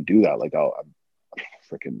if I can do that. Like, I'm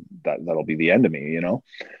freaking that'll be the end of me, you know?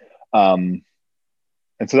 And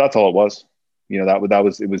so that's all it was, you know,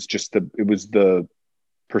 it was just the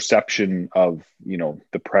perception of, you know,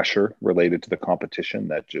 the pressure related to the competition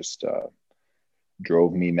that just,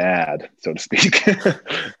 drove me mad, so to speak.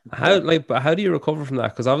 How do you recover from that?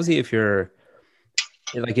 Because obviously if you're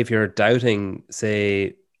doubting,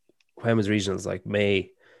 say, when was regionals, like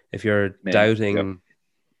May, if you're May. Yep. doubting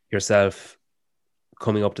yourself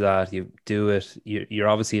coming up to that, you do it, you're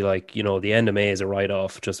obviously like, you know, the end of May is a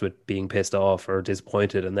write-off just with being pissed off or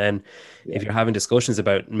disappointed. And then Yeah. if you're having discussions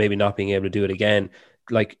about maybe not being able to do it again,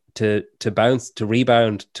 like to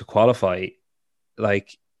rebound, to qualify,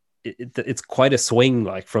 like it's quite a swing,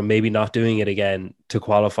 like from maybe not doing it again to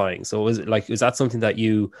qualifying. So was that something that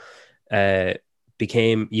uh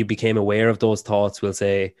you became aware of those thoughts, we'll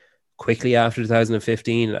say, quickly after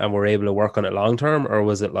 2015 and were able to work on it long term? Or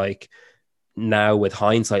was it like, now with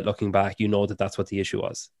hindsight looking back, you know that that's what the issue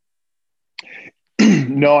was?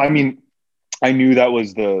 No, I mean, I knew that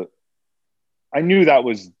was the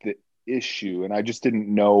issue, and I just didn't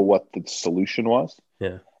know what the solution was.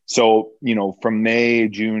 Yeah. So, you know, from May,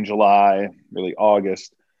 June, July, really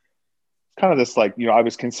August, kind of this like, you know, I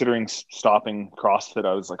was considering stopping CrossFit.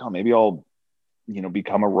 I was like, oh, maybe I'll, you know,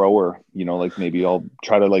 become a rower, you know, like maybe I'll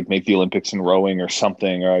try to like make the Olympics in rowing or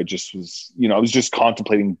something. Or I just was, you know, I was just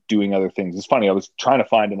contemplating doing other things. It's funny. I was trying to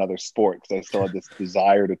find another sport because I still had this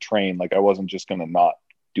desire to train. Like I wasn't just going to not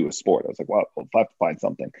do a sport. I was like, well, I have to find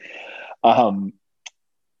something.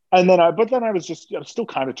 But then I was still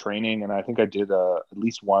kind of training, and I think I did at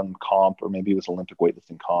least one comp, or maybe it was Olympic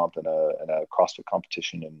weightlifting comp and a CrossFit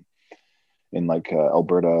competition in like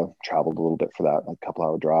Alberta. Traveled a little bit for that, like a couple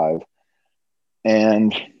hour drive,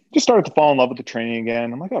 and just started to fall in love with the training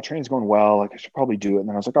again. I'm like, oh, training's going well. Like I should probably do it. And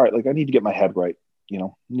then I was like, all right, like I need to get my head right. You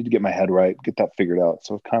know, I need to get my head right, get that figured out.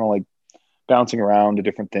 So it's kind of like bouncing around to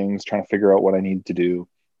different things, trying to figure out what I need to do.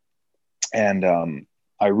 And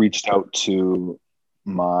I reached out to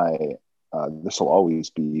my this will always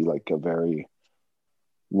be like a very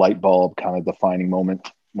light bulb kind of defining moment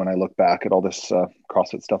when I look back at all this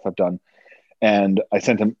CrossFit stuff I've done. And I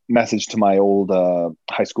sent a message to my old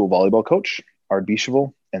high school volleyball coach, Ard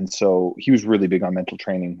Bicheval. And so he was really big on mental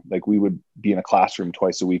training. Like we would be in a classroom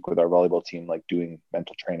twice a week with our volleyball team, like doing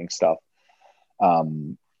mental training stuff.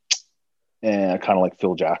 And kind of like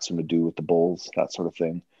Phil Jackson would do with the Bulls, that sort of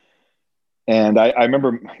thing. And I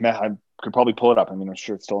remember, man, I could probably pull it up. I mean, I'm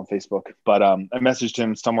sure it's still on Facebook, but I messaged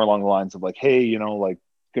him somewhere along the lines of like, hey, you know, like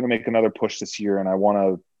going to make another push this year, and I want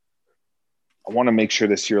to I want to make sure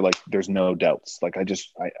this year, like, there's no doubts. Like, I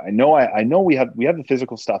know we have the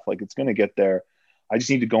physical stuff. Like, it's going to get there. I just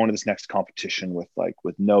need to go into this next competition with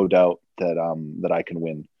no doubt that I can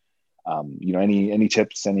win. Any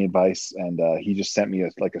tips, any advice? And he just sent me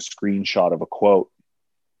a screenshot of a quote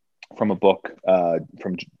from a book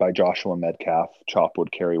by Joshua Medcalf, Chop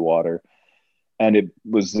Wood, Carry Water. And it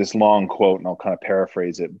was this long quote, and I'll kind of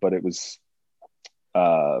paraphrase it, but it was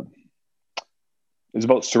about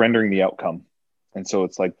surrendering the outcome. And so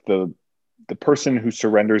it's like the person who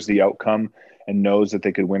surrenders the outcome and knows that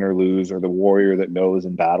they could win or lose, or the warrior that knows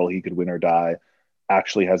in battle he could win or die,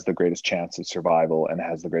 actually has the greatest chance of survival and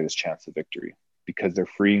has the greatest chance of victory, because they're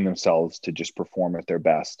freeing themselves to just perform at their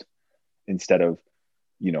best instead of,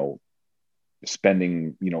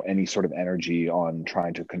 spending, any sort of energy on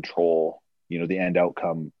trying to control, the end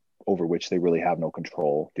outcome over which they really have no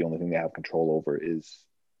control. The only thing they have control over is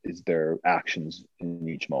their actions in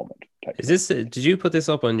each moment. Is this, did you put this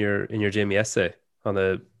up in your gym yesterday on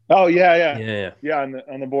the? Oh yeah. Yeah.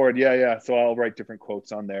 On the board. Yeah. So I'll write different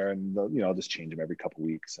quotes on there, and I'll just change them every couple of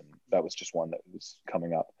weeks. And that was just one that was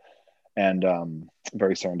coming up, and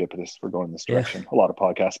very serendipitous for going in this direction. A lot of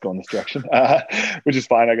podcasts go in this direction, which is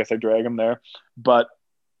fine. I guess I drag them there, but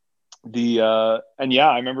I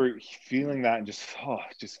remember feeling that and just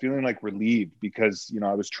feeling like relieved, because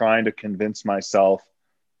I was trying to convince myself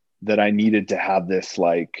that I needed to have this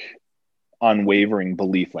like unwavering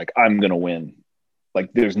belief, like I'm gonna win,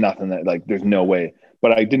 like there's nothing that, like there's no way.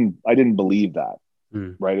 But I didn't believe that.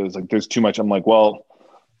 Right? It was like there's too much. I'm like, well,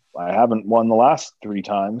 I haven't won the last 3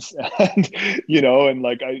 times, and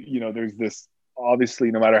there's this,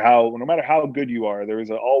 obviously, no matter how good you are, there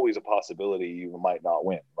is always a possibility you might not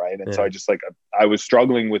win, right? And so I just I was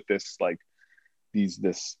struggling with this there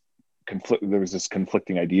was this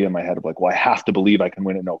conflicting idea in my head of like, well, I have to believe I can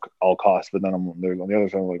win at all costs, but then on the other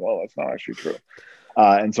side, I'm like, well, that's not actually true.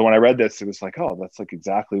 And so when I read this, it was like, oh, that's like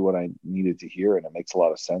exactly what I needed to hear, and it makes a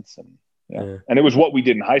lot of sense. And and it was what we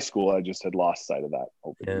did in high school. I just had lost sight of that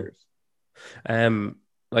over the years.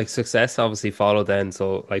 Like success obviously followed then,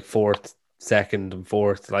 so like 4th, 2nd, and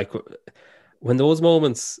 4th. Like when those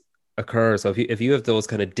moments occur, so if you have those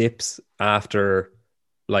kind of dips after,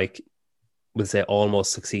 like, we'll say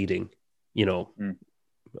almost succeeding,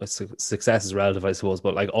 success is relative, I suppose,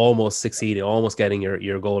 but like almost succeeding, almost getting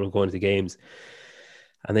your goal of going to the games,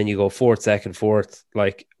 and then you go 4th, 2nd, 4th.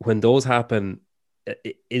 Like when those happen,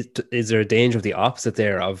 is there a danger of the opposite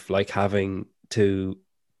there, of like having to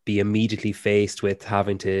be immediately faced with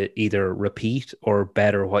having to either repeat or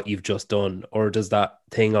better what you've just done? Or does that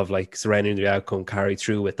thing of like surrendering the outcome carry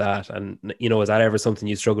through with that? And is that ever something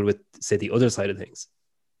you struggled with, say, the other side of things?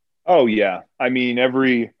 Oh yeah. I mean,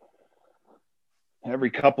 every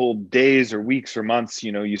couple days or weeks or months,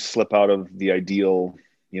 you slip out of the ideal.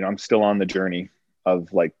 I'm still on the journey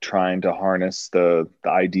of like trying to harness the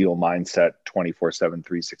ideal mindset 24/7,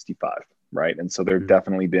 365. Right. And so there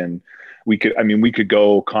definitely been, we could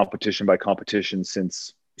go competition by competition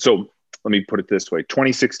since, so let me put it this way.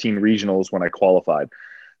 2016 regionals, when I qualified,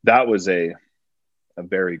 that was a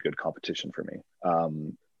very good competition for me.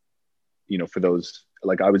 For those,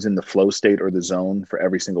 like, I was in the flow state or the zone for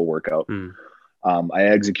every single workout. I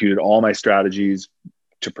executed all my strategies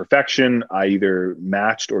to perfection. I either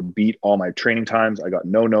matched or beat all my training times. I got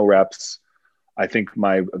no reps. I think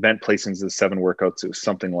my event placings of 7 workouts, it was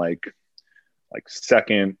something like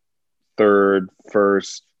 2nd, 3rd,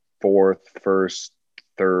 1st, 4th, 1st,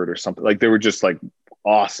 3rd, or something. Like they were just like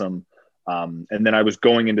awesome. And then I was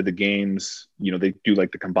going into the games, they do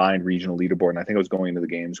like the combined regional leaderboard. And I think I was going into the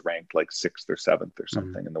games ranked like 6th or 7th or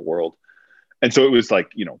something in the world. And so it was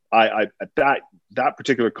like, I at that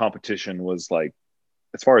particular competition was like,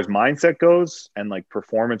 as far as mindset goes and like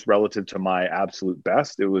performance relative to my absolute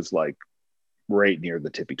best, it was like right near the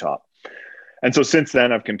tippy top. And so since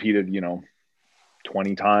then I've competed,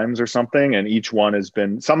 20 times or something. And each one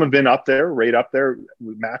some have been up there, right up there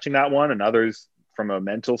matching that one. And others from a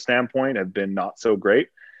mental standpoint have been not so great.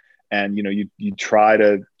 And, you try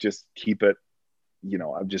to just keep it,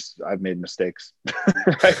 I've made mistakes,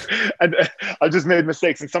 right? And I've just made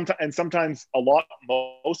mistakes. And sometimes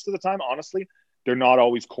most of the time, honestly, they're not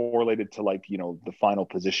always correlated to like, the final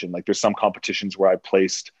position. Like there's some competitions where I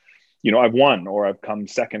placed, I've won or I've come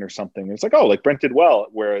 2nd or something. And it's like, oh, like Brent did well.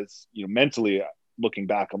 Whereas, mentally looking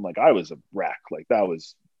back, I'm like, I was a wreck.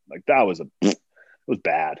 It was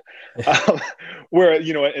bad. Where,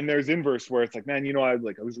 and there's inverse where it's like, man, I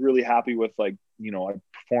was really happy with like, I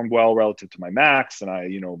performed well relative to my max, and I,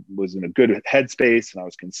 was in a good headspace and I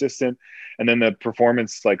was consistent. And then the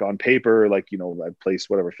performance, like on paper, like, I placed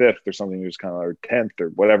whatever 5th or something, it was kind of, or 10th or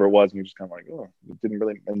whatever it was. And you're just kind of like, oh, it didn't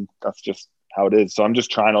really, and that's just how it is. So I'm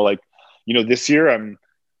just trying to like, this year I'm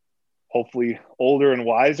hopefully older and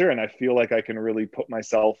wiser, and I feel like I can really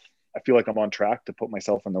I feel like I'm on track to put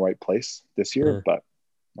myself in the right place this year, Yeah. but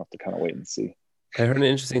I'll have to kind of wait and see. I heard an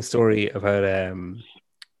interesting story about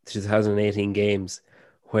 2018 games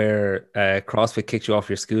where CrossFit kicked you off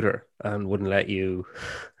your scooter and wouldn't let you.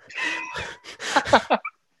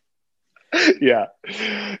 Yeah.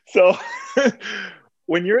 So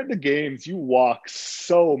when you're at the games, you walk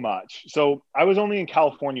so much. So I was only in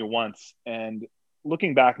California once, and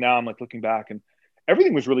looking back now, I'm like looking back, and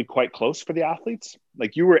everything was really quite close for the athletes.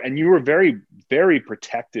 Like you were very, very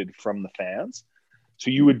protected from the fans. So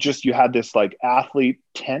you had this like athlete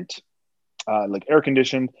tent, like air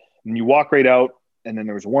conditioned, and you walk right out, and then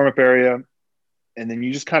there was a warm up area, and then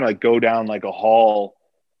you just kind of like go down like a hall,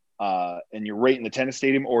 and you're right in the tennis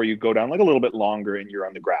stadium, or you go down like a little bit longer and you're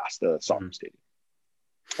on the grass, the soccer stadium.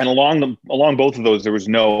 And along both of those, there was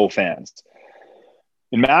no fans.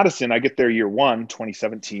 In Madison, I get there year one,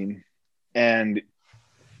 2017, and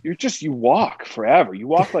you walk forever. You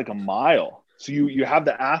walk like a mile. So you have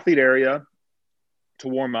the athlete area to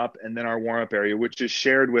warm up, and then our warm up area, which is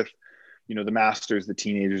shared with, the masters, the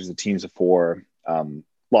teenagers, the teams of four,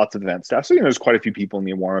 lots of event staff. So, there's quite a few people in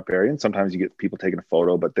the warm up area, and sometimes you get people taking a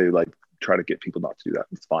photo, but they like try to get people not to do that.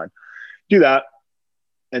 It's fine. Do that.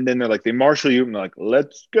 And then they're like, they marshal you and they're like,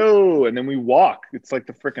 let's go. And then we walk. It's like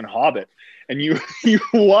the freaking Hobbit. And you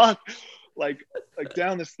walk like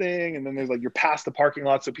down this thing. And then there's like, you're past the parking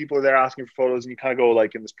lot. So people are there asking for photos, and you kind of go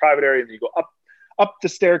like in this private area, and then you go up the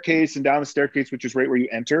staircase and down the staircase, which is right where you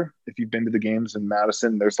enter. If you've been to the games in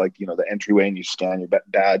Madison, there's like, the entryway, and you scan your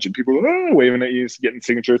badge, and people are waving at you, getting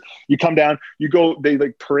signatures. You come down, they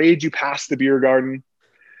like parade you past the beer garden,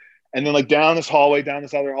 and then like down this hallway, down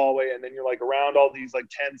this other hallway, and then you're like around all these like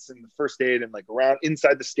tents and the first aid, and like around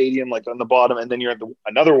inside the stadium, like on the bottom, and then you're at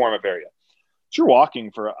another warm-up area. So you're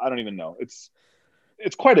walking for, I don't even know. It's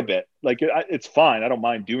quite a bit. Like it's fine. I don't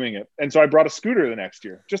mind doing it. And so I brought a scooter the next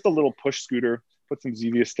year, just a little push scooter, put some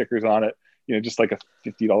Zevia stickers on it, just like a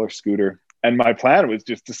 $50 scooter. And my plan was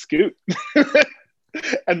just to scoot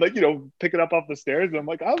and like, pick it up off the stairs. And I'm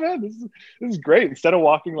like, oh man, this is great. Instead of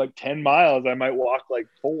walking like 10 miles, I might walk like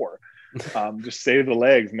 4, just save the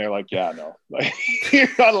legs. And they're like, yeah, no, like you're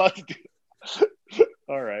not allowed to do that.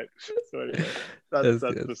 All right. So anyway, that's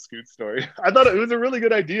the scoot story. I thought it was a really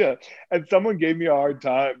good idea. And someone gave me a hard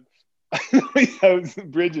time.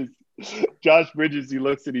 Josh Bridges, he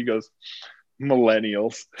looks and he goes,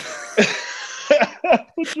 millennials,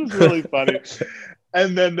 which was really funny.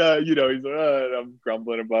 And then, he's like, I'm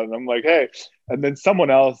grumbling about it. I'm like, hey. And then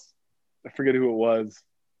someone else, I forget who it was.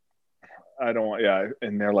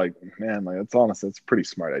 And they're like, man, like, it's honestly, it's a pretty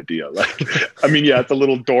smart idea. Like, I mean, yeah, it's a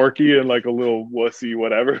little dorky and like a little wussy,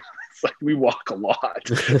 whatever. It's like, we walk a lot.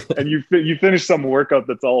 And you finish some workout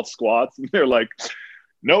that's all squats, and they're like,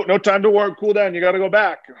 no time to cool down. You got to go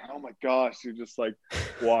back. Oh my gosh. You're just like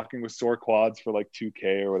walking with sore quads for like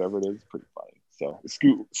 2K or whatever it is. Pretty funny. So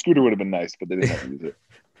scooter would have been nice, but they didn't have to use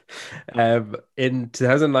it. In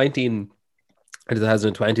 2019 and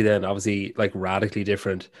 2020, then obviously like radically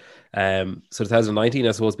different. So 2019,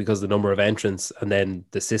 I suppose, because of the number of entrants and then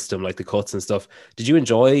the system, like the cuts and stuff. Did you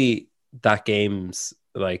enjoy that games,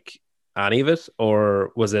 like any of it,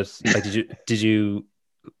 or was it like did you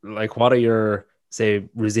like, what are your, say,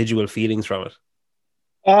 residual feelings from it?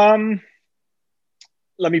 I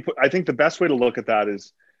think the best way to look at that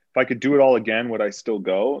is, if I could do it all again, would I still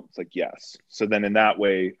go? It's like, yes. So then in that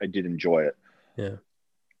way, I did enjoy it. Yeah.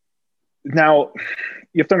 Now,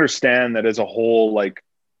 you have to understand that as a whole, like,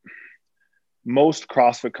 most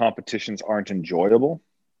CrossFit competitions aren't enjoyable.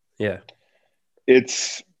 Yeah.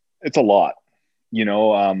 It's a lot,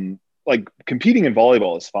 like competing in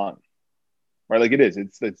volleyball is fun, right? Like it is,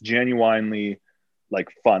 it's genuinely like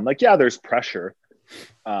fun. Like, yeah, there's pressure,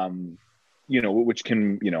 which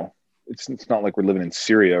can, it's not like we're living in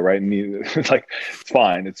Syria, right? And like, it's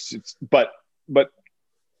fine. But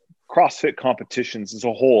CrossFit competitions as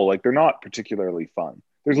a whole, like, they're not particularly fun.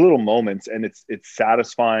 There's little moments, and it's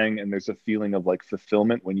satisfying, and there's a feeling of like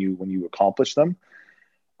fulfillment when you accomplish them.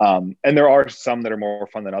 And there are some that are more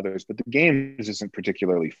fun than others, but the games isn't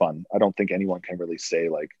particularly fun. I don't think anyone can really say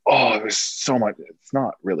like, oh, there's so much. It's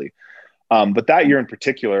not really. But that year in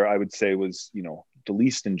particular, I would say was, the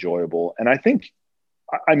least enjoyable. And I think,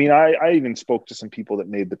 I mean, I even spoke to some people that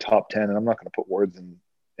made the top 10, and I'm not going to put words in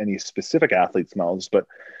any specific athletes' mouths, but,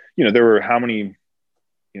 there were how many,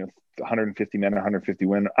 150 men, 150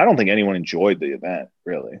 women. I don't think anyone enjoyed the event,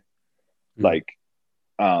 really. Like,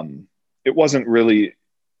 it wasn't really,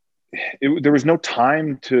 there was no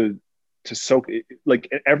time to soak it. Like,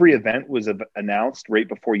 every event was announced right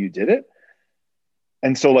before you did it.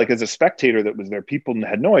 And so like as a spectator that was there, people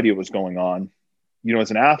had no idea what was going on. You know,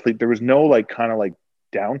 as an athlete, there was no like kind of like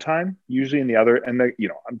downtime usually in the other. And the, you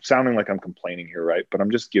know, I'm sounding like I'm complaining here, right? But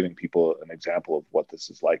I'm just giving people an example of what this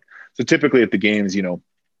is like. So typically at the games, you know,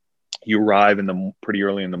 you arrive in the pretty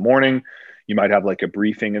early in the morning. You might have like a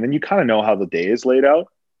briefing, and then you kind of know how the day is laid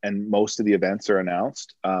out, and most of the events are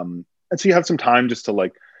announced. And so you have some time just to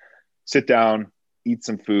like sit down, eat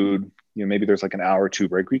some food. You know, maybe there's like an hour or two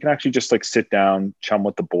break where you can actually just like sit down, chum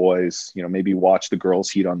with the boys. You know, maybe watch the girls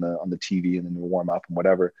heat on the TV, and then warm up and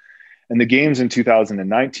whatever. And the games in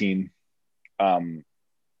 2019,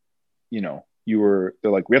 you know, they're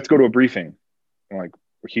like, we have to go to a briefing. I'm like,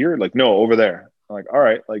 we're here? Like, no, over there. I'm like, all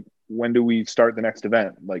right, like, when do we start the next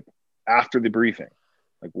event? Like, after the briefing.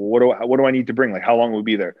 Like, well, what do I need to bring? Like, how long will we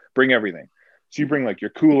be there? Bring everything. So you bring like your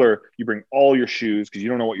cooler, you bring all your shoes because you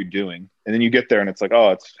don't know what you're doing. And then you get there and it's like,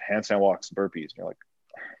 oh, it's handstand walks, burpees. And you're like,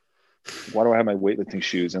 why do I have my weightlifting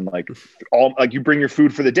shoes? And like all like you bring your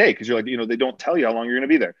food for the day because you're like, you know, they don't tell you how long you're going to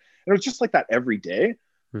be there. And it was just like that every day,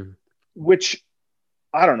 which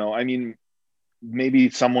I don't know. I mean, maybe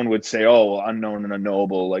someone would say, oh, well, unknown and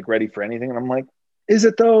unknowable, like ready for anything. And I'm like, is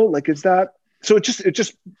it though? Like, is that? So it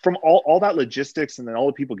just from all that logistics and then all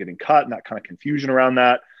the people getting cut and that kind of confusion around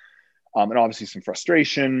that. And obviously some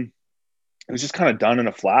frustration. It was just kind of done in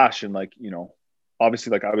a flash. And like, you know,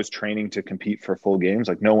 obviously like I was training to compete for full games.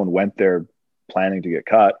 Like no one went there planning to get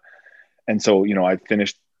cut. And so, you know, I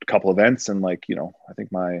finished a couple events and like, you know, I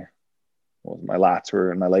think my lats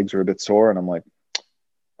were and my legs were a bit sore. And I'm like,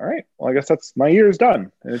 all right, well, I guess that's my year is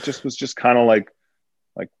done. And it just was just kind of like,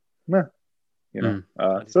 meh, you know?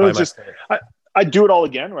 So it's just, I'd do it all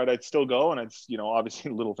again, right? I'd still go, and it's, you know,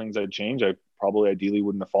 obviously little things I'd change. I probably ideally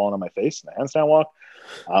wouldn't have fallen on my face in the handstand walk,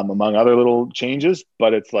 among other little changes.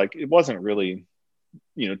 But it's like, it wasn't really,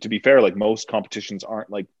 you know, to be fair, like most competitions aren't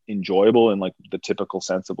like enjoyable in like the typical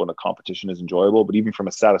sense of when a competition is enjoyable. But even from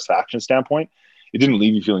a satisfaction standpoint, it didn't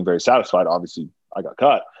leave you feeling very satisfied. Obviously, I got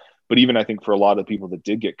cut. But even I think for a lot of people that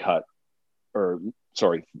did get cut, or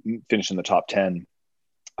sorry, finish in the top 10,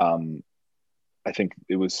 I think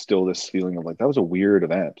it was still this feeling of like, that was a weird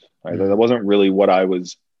event, right? That wasn't really what I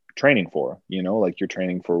was training for, you know, like you're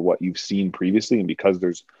training for what you've seen previously. And because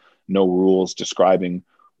there's no rules describing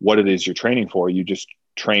what it is you're training for, you just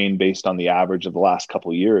train based on the average of the last couple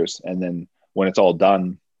of years. And then when it's all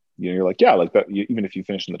done, you know, you're like, yeah, like that, even if you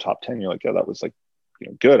finish in the top 10, you're like, yeah, that was like, you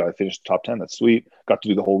know, good. I finished top 10. That's sweet. Got to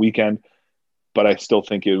do the whole weekend. But I still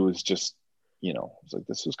think it was just, you know, it's like,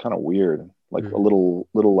 this was kind of weird. Like a little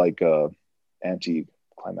like,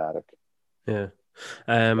 anti-climatic. Yeah.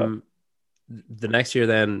 The next year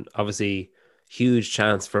then obviously huge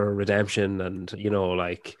chance for redemption and, you know,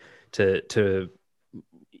 like to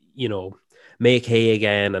you know, make hay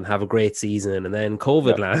again and have a great season, and then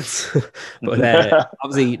COVID lands. But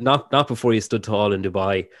obviously not before you stood tall in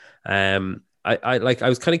Dubai. I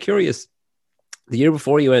was kind of curious, the year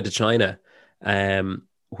before you went to China,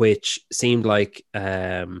 which seemed like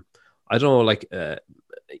I don't know, like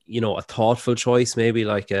you know, a thoughtful choice, maybe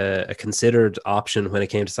like a considered option when it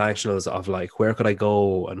came to sanctionals of like, where could I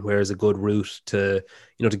go and where is a good route to,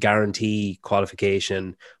 you know, to guarantee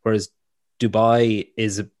qualification. Whereas Dubai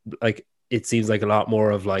is like, it seems like a lot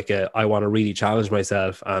more of like I want to really challenge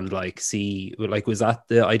myself and like see, like, was that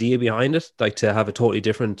the idea behind it? Like to have a totally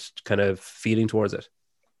different kind of feeling towards it?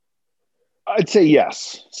 I'd say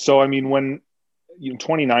yes. So, I mean, when, you know,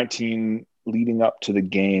 2019 leading up to the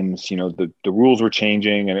games, you know, the rules were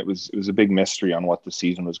changing and it was a big mystery on what the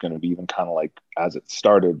season was going to be, even kind of like as it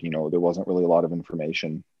started, you know, there wasn't really a lot of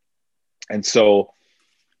information. And so,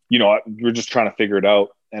 you know, we're just trying to figure it out.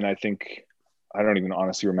 And I think, I don't even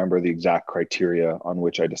honestly remember the exact criteria on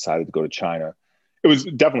which I decided to go to China. It was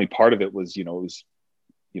definitely part of it was, you know, it was,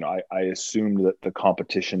 you know, I assumed that the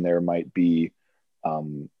competition there might be, you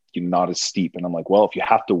know, not as steep. And I'm like, well, if you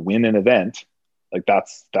have to win an event, like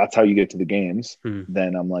that's how you get to the games.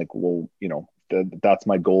 Then I'm like, well, you know, that's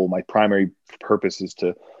my goal. My primary purpose is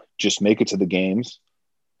to just make it to the games.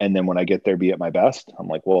 And then when I get there, be at my best. I'm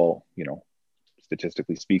like, well, you know,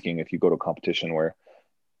 statistically speaking, if you go to a competition where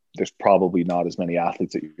there's probably not as many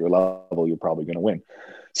athletes at your level, you're probably going to win.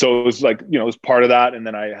 So it was like, you know, it was part of that. And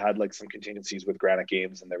then I had like some contingencies with Granite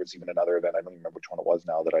Games, and there was even another event, I don't even remember which one it was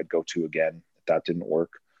now, that I'd go to again. That didn't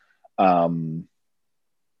work.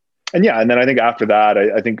 And yeah, and then I think after that,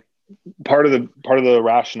 I think part of the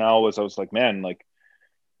rationale was I was like, man, like,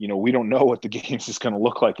 you know, we don't know what the games is going to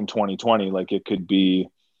look like in 2020. Like it could be,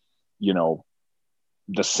 you know,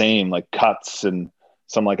 the same, like cuts. And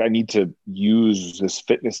so I'm like, I need to use this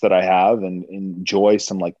fitness that I have and enjoy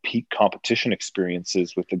some like peak competition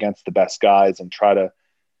experiences with against the best guys and try to,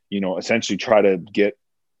 essentially try to get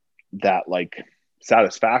that like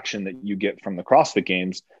satisfaction that you get from the CrossFit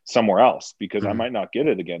Games somewhere else, because I might not get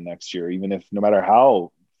it again next year, even if no matter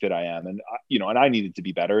how fit I am. And, and I needed to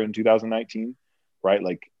be better in 2019, right?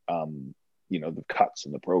 Like, the cuts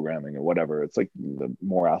and the programming or whatever. It's like the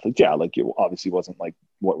more athletes, like it obviously wasn't like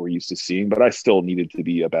what we're used to seeing, but I still needed to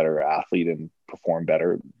be a better athlete and perform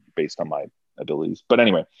better based on my abilities. But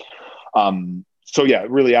anyway, so yeah,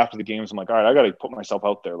 really after the games, I'm like, all right, I got to put myself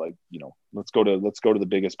out there. Like, let's go to the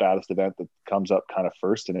biggest, baddest event that comes up kind of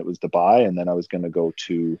first. And it was Dubai. And then I was going to go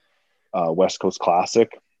to West Coast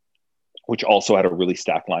Classic, which also had a really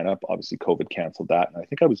stacked lineup. Obviously COVID canceled that. And I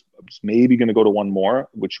think I was maybe going to go to one more,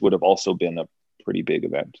 which would have also been a pretty big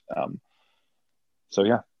event. So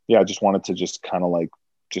I just wanted to just kind of like,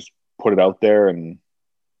 just put it out there and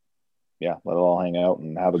let it all hang out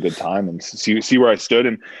and have a good time and see where I stood.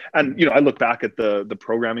 And I look back at the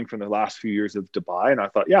programming from the last few years of Dubai, and I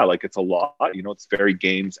thought, like it's a lot, it's very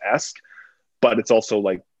games-esque, but it's also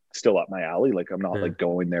like still up my alley. Like I'm not like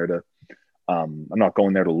going there to, I'm not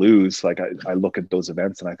going there to lose. Like I look at those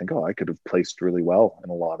events and I think, I could have placed really well in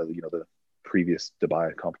a lot of, the previous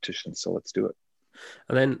Dubai competitions. So let's do it.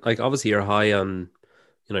 And then like, obviously you're high on,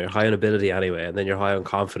 you're high on ability anyway. And then you're high on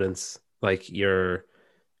confidence. Like your,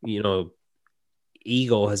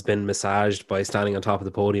 ego has been massaged by standing on top of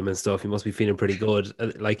the podium and stuff. You must be feeling pretty good.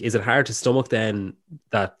 Like, is it hard to stomach then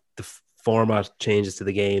that the format changes to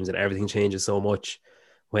the games and everything changes so much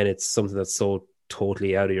when it's something that's so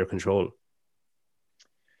totally out of your control?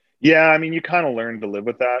 Yeah, I mean, you kind of learn to live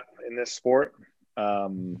with that in this sport.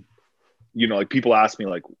 Like people ask me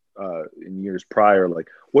like in years prior, like,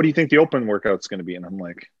 what do you think the open workout's going to be? And I'm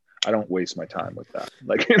like, I don't waste my time with that.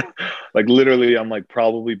 Like, like literally I'm like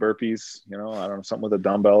probably burpees, I don't know, something with a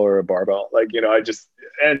dumbbell or a barbell. Like, I just,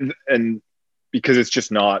 and because it's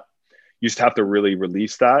just not, you just have to really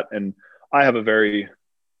release that. And I have a very,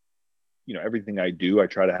 everything I do, I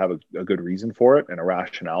try to have a good reason for it and a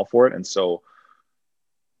rationale for it. And so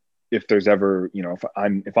if there's ever,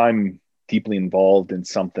 if I'm deeply involved in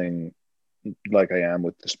something like I am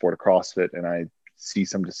with the sport of CrossFit, and I see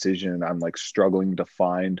some decision and I'm like struggling to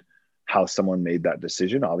find how someone made that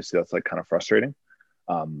decision, obviously that's like kind of frustrating,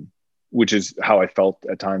 which is how I felt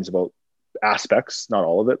at times about aspects, not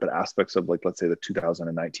all of it, but aspects of like, let's say the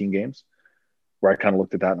 2019 games, where I kind of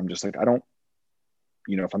looked at that and I'm just like, I don't,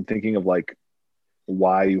 if I'm thinking of like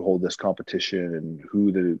why you hold this competition and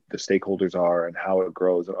who the stakeholders are and how it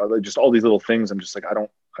grows, just all these little things, I'm just like,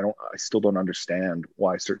 I still don't understand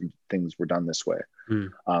why certain things were done this way.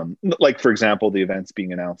 Like for example, the events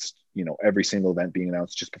being announced, every single event being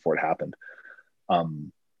announced just before it happened.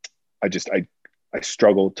 I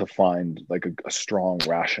struggle to find like a strong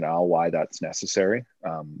rationale why that's necessary,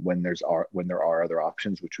 when there are other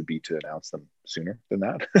options, which would be to announce them sooner than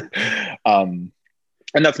that.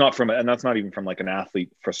 And that's not even from like an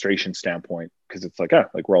athlete frustration standpoint, because it's like,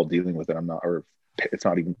 like we're all dealing with it. It's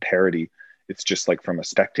not even parody. It's just like from a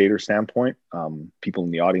spectator standpoint, people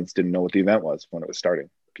in the audience didn't know what the event was when it was starting.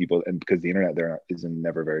 And because the internet there is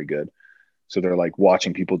never very good, so they're like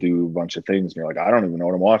watching people do a bunch of things, and you're like, I don't even know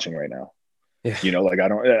what I'm watching right now. Yeah.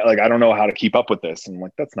 I don't know how to keep up with this, and I'm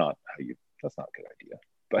like, that's not a good idea.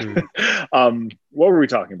 But what were we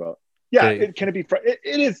talking about? Yeah, it can be.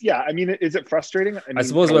 It is. Yeah, I mean, is it frustrating? I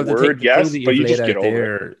suppose. Well, yes, but you just get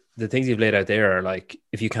over it. The things you've laid out there are like,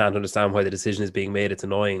 if you can't understand why the decision is being made, it's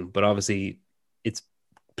annoying. But obviously, it's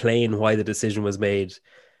plain why the decision was made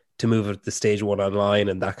to move the stage one online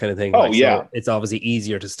and that kind of thing. So it's obviously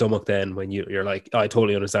easier to stomach then when you're like, I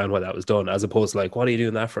totally understand why that was done, as opposed to like, what are you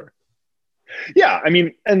doing that for? Yeah, I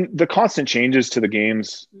mean, and the constant changes to the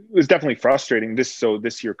games was definitely frustrating. This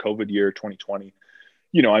year, COVID year, 2020.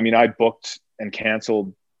 I mean, I booked and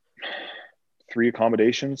canceled 3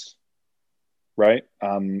 accommodations, right?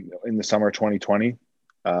 In the summer of 2020, it's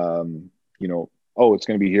going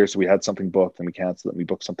to be here. So we had something booked and we canceled it and we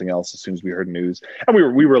booked something else as soon as we heard news. And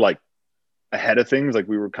we were like ahead of things. Like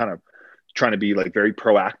we were kind of trying to be like very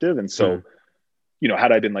proactive. And so,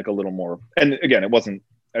 had I been like a little more, and again, I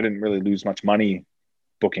didn't really lose much money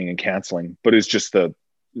booking and canceling, but it's just to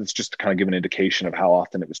kind of give an indication of how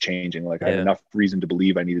often it was changing. Like I had enough reason to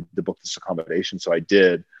believe I needed to book this accommodation. So I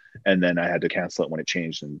did. And then I had to cancel it when it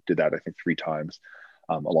changed, and did that, I think 3 times,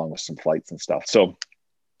 along with some flights and stuff. So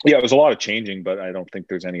yeah, it was a lot of changing, but I don't think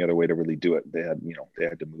there's any other way to really do it. They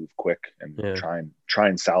had to move quick and try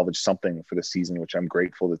and salvage something for the season, which I'm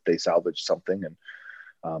grateful that they salvaged something.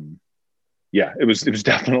 And it was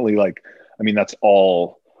definitely like, I mean, that's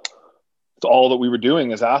all that we were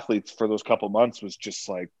doing as athletes for those couple months, was just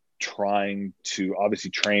like trying to obviously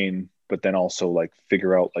train, but then also like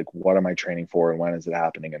figure out like what am I training for and when is it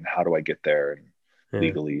happening and how do I get there and Yeah.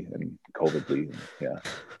 legally and COVIDly. And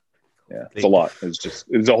yeah, it's a lot.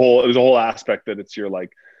 It was a whole aspect that it's your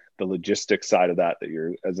like the logistics side of that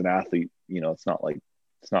you're as an athlete, it's not like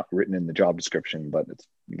it's not written in the job description, but it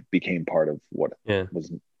became part of what Yeah.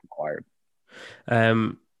 was required.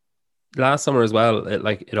 Um, Last summer as well,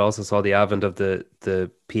 it also saw the advent of the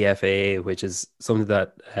PFA, which is something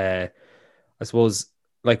that I suppose,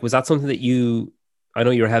 like, was that something that I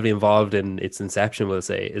know you were heavily involved in its inception, we'll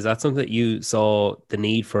say. Is that something that you saw the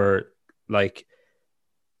need for, like,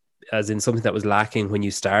 as in something that was lacking when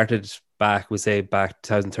you started back, we say back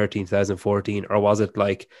 2013, 2014, or was it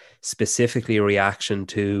like specifically a reaction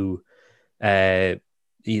to uh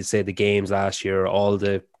you say the games last year, all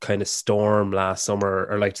the kind of storm last summer,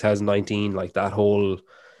 or like 2019, like that whole,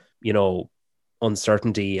 you know,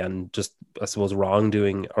 uncertainty and just, I suppose,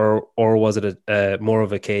 wrongdoing, or was it a more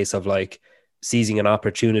of a case of like seizing an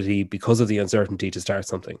opportunity because of the uncertainty to start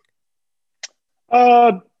something?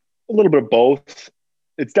 A little bit of both.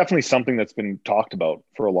 It's definitely something that's been talked about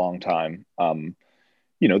for a long time.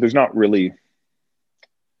 There's not really,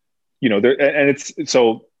 there, and it's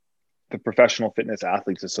so the Professional Fitness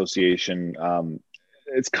Athletes Association.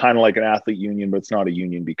 It's kind of like an athlete union, but it's not a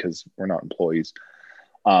union because we're not employees.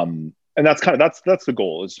 And that's the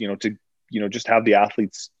goal is, to, just have the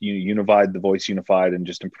athletes unified, the voice unified, and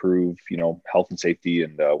just improve, health and safety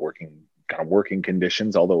and working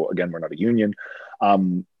conditions. Although again, we're not a union,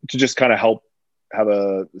 to just kind of help have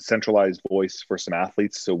a centralized voice for some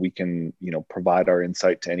athletes so we can, provide our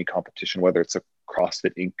insight to any competition, whether it's a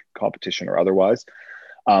CrossFit Inc. competition or otherwise.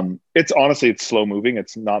 It's slow moving.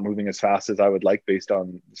 It's not moving as fast as I would like based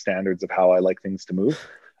on the standards of how I like things to move.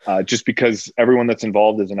 Just because everyone that's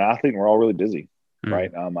involved is an athlete and we're all really busy,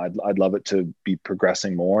 right? I'd love it to be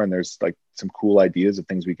progressing more, and there's like some cool ideas of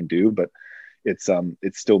things we can do, but it's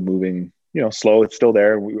still moving, slow. It's still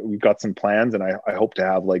there. We've got some plans, and I hope to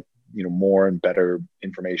have like, more and better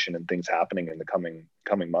information and things happening in the coming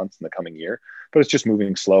months and the coming year, but it's just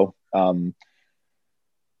moving slow.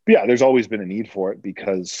 But yeah, there's always been a need for it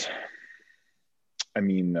because,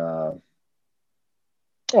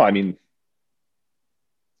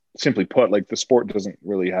 simply put, like the sport doesn't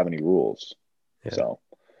really have any rules. Yeah. So,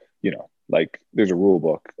 like there's a rule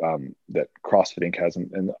book that CrossFit Inc. has,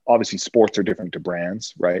 and obviously sports are different to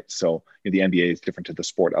brands, right? So the NBA is different to the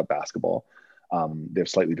sport of basketball. They have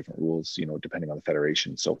slightly different rules, depending on the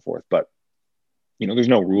federation and so forth. But, there's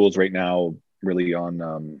no rules right now really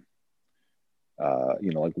on,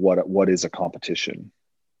 like what is a competition,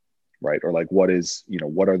 right? Or like what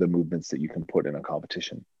are the movements that you can put in a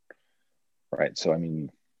competition, right? So, I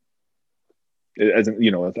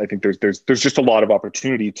think there's just a lot of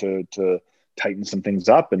opportunity to tighten some things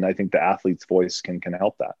up, and I think the athlete's voice can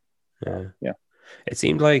help that. Yeah. It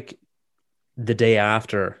seemed like the day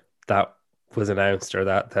after that was announced, or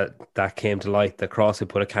that came to light, that CrossFit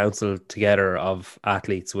put a council together of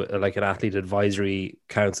athletes, with like an athlete advisory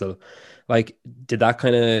council. Like, did that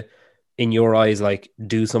kind of, in your eyes, like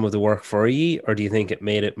do some of the work for you, or do you think it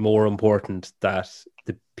made it more important that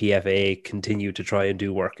the PFA continue to try and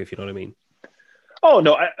do work, if you know what I mean? Oh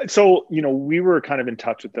no. So, we were kind of in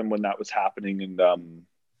touch with them when that was happening, and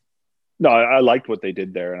no, I liked what they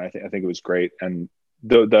did there, and I think it was great. And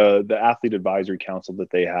the athlete advisory council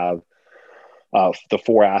that they have, the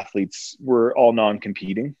 4 athletes were all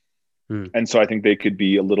non-competing, and so I think they could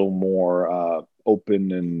be a little more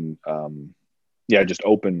open and just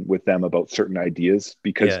open with them about certain ideas,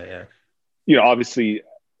 because obviously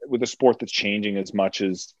with a sport that's changing as much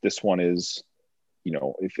as this one is,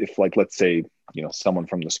 if like, let's say, someone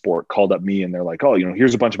from the sport called up me and they're like, oh,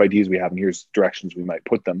 here's a bunch of ideas we have and here's directions we might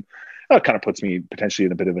put them, that kind of puts me potentially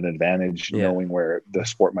in a bit of an advantage, knowing where the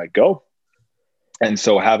sport might go. And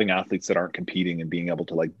so having athletes that aren't competing and being able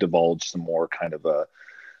to like divulge some more kind of a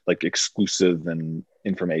like exclusive and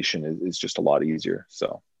information is just a lot easier.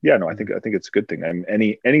 So yeah, no, I think it's a good thing. And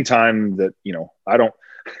any time that, I don't,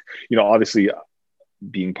 obviously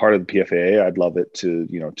being part of the PFAA, I'd love it to,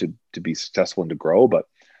 to be successful and to grow. But,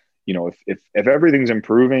 if everything's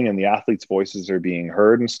improving and the athletes' voices are being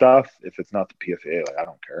heard and stuff, if it's not the PFAA, like I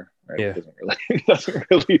don't care. Right? Yeah. It doesn't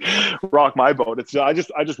really rock my boat. It's I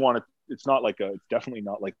just want it. It's not like it's definitely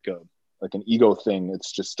not like an ego thing.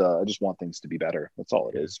 It's just I just want things to be better. That's all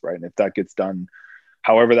it is, right? And if that gets done,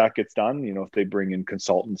 however that gets done, if they bring in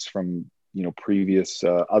consultants from previous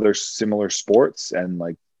other similar sports and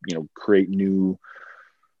like create new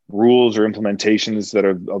rules or implementations that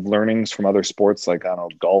are of learnings from other sports, like, I don't know,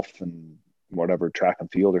 golf and whatever, track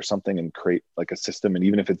and field or something, and create like a system. And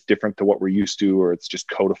even if it's different to what we're used to, or it's just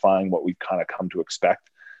codifying what we've kind of come to expect,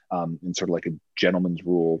 in sort of like a gentleman's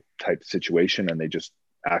rule type situation, and they just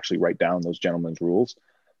actually write down those gentleman's rules.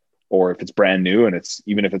 Or if it's brand new and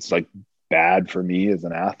even if it's like bad for me as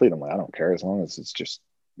an athlete, I'm like, I don't care, as long as it's just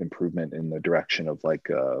improvement in the direction of like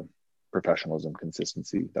professionalism,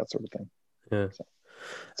 consistency, that sort of thing. Yeah. So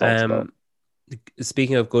that's all it's about.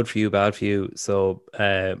 Speaking of good for you, bad for you, so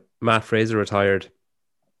Matt Fraser retired.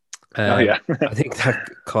 Oh yeah. I think that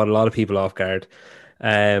caught a lot of people off guard.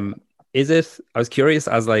 Is it? I was curious,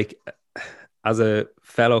 as a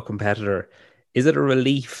fellow competitor, is it a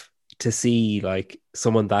relief to see like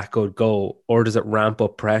someone that good go, or does it ramp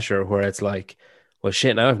up pressure where it's like, well,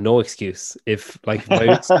 shit, now I have no excuse. If like my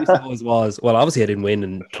excuse always was, well, obviously I didn't win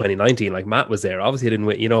in 2019, like Matt was there. Obviously I didn't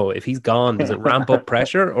win. You know, if he's gone, does it ramp up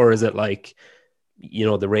pressure, or is it like, you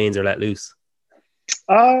know, the reins are let loose?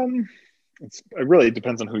 It really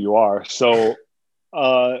depends on who you are. So,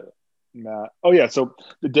 Matt. Oh yeah. So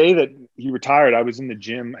the day that he retired, I was in the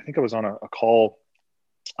gym. I think I was on a call,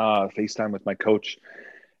 FaceTime with my coach,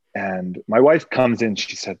 and my wife comes in.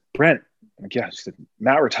 She said, "Brent," I'm like, yeah. She said,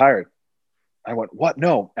 "Matt retired." I went, "What?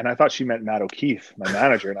 No." And I thought she meant Matt O'Keefe, my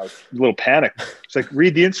manager, and I was a little panicked. She's like,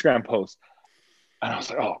 "Read the Instagram post." And I was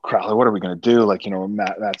like, "Oh crap! What are we gonna do?" Like, you know,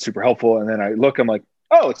 Matt's super helpful. And then I look, I'm like,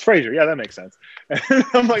 "Oh, it's Fraser. Yeah, that makes sense." And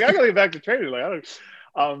I'm like, "I gotta get back to training." Like, I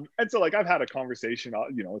don't. And so like I've had a conversation.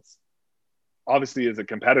 You know, it's obviously as a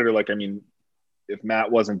competitor. Like, I mean, if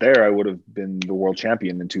Matt wasn't there, I would have been the world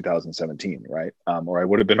champion in 2017, right? Or I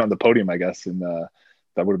would have been on the podium, I guess. And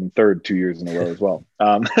that would have been third 2 years in a row as well.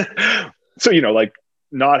 So you know, like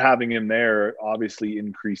not having him there obviously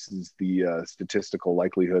increases the statistical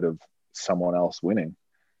likelihood of someone else winning,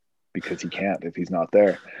 because he can't if he's not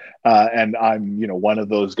there. And I'm, you know, one of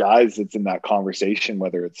those guys that's in that conversation,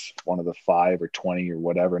 whether it's one of the 5 or 20 or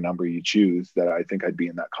whatever number you choose, that I think I'd be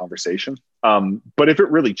in that conversation. But if it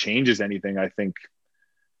really changes anything, I think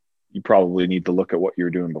you probably need to look at what you were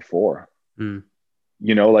doing before.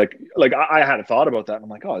 You know, like I had a thought about that. And I'm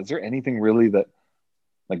like, oh, is there anything really that,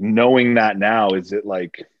 like, knowing that now, is it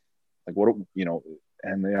like what, you know?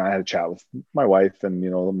 And then I had a chat with my wife and, you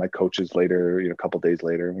know, my coaches later, you know, a couple of days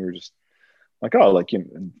later, and we were just like, oh, like, you know,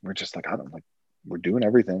 and we're just like, I don't, like, we're doing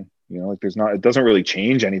everything, you know, like it doesn't really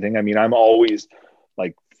change anything. I mean, I'm always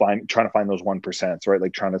like trying to find those 1%, right?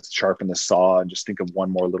 Like trying to sharpen the saw and just think of one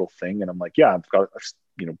more little thing. And I'm like, yeah, I've got,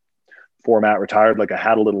 you know, before Matt retired, like I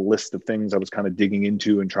had a little list of things I was kind of digging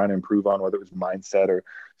into and trying to improve on, whether it was mindset or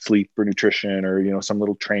sleep or nutrition, or, you know, some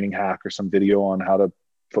little training hack or some video on how to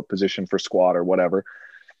foot position for squat or whatever.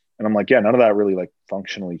 And I'm like, yeah, none of that really like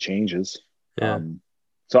functionally changes. Yeah.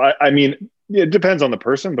 So I mean, it depends on the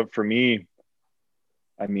person, but for me,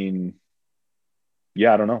 I mean,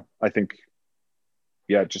 yeah, I don't know. I think,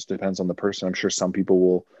 yeah, it just depends on the person. I'm sure some people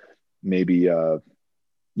will maybe,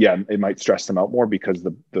 it might stress them out more because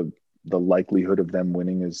the likelihood of them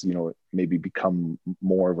winning is, you know, maybe become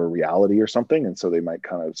more of a reality or something. And so they might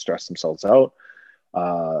kind of stress themselves out.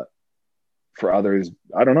 For others,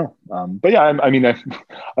 I don't know. But yeah, I mean, I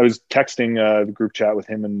was texting the group chat with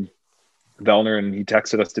him and Vellner, and he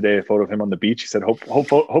texted us today a photo of him on the beach. He said,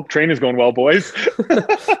 hope training's going well, boys.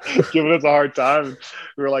 Giving us a hard time. And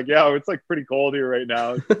we were like, yeah, it's like pretty cold here right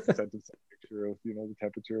now. Sent us a picture of, you know, the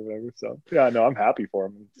temperature or whatever. So yeah, no, I'm happy for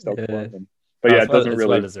him. I'm stoked for him. But yeah, it doesn't really.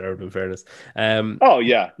 Well deserved, in fairness. Oh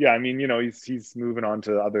yeah. I mean, you know, he's moving on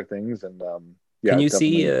to other things, and yeah. Can you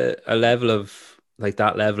see a level of like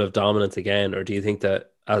that level of dominance again, or do you think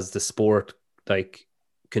that as the sport like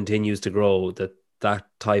continues to grow, that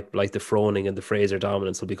type, like the Froning and the Fraser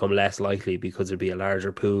dominance, will become less likely because there'll be a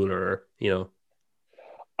larger pool, or, you know?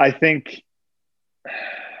 I think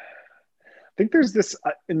there's this,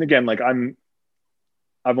 and again, like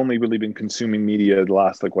I've only really been consuming media the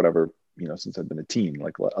last, like, whatever, you know, since I've been a teen,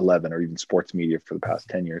 like 11, or even sports media for the past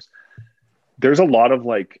 10 years. There's a lot of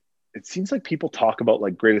like, it seems like people talk about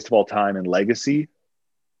like greatest of all time and legacy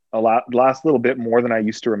last little bit more than I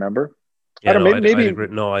used to remember. Yeah,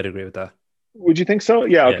 I'd agree with that. Would you think so?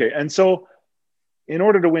 Yeah. Okay. And so in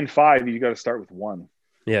order to win 5, you got to start with 1.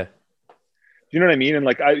 Yeah. You know what I mean? And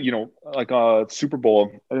like, you know, like Super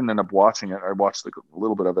Bowl, I didn't end up watching it. I watched like a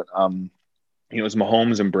little bit of it. You know, it was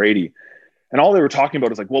Mahomes and Brady. And all they were talking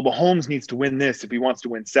about is like, well, Mahomes needs to win this if he wants to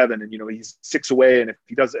win 7. And, you know, he's 6 away. And if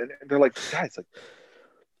he does, and they're like, guys, like,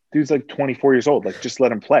 dude's like 24 years old. Like, just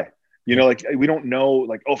let him play. You know, like, we don't know,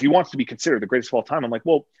 like, oh, if he wants to be considered the greatest of all time. I'm like,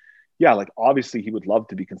 well, yeah, like, obviously he would love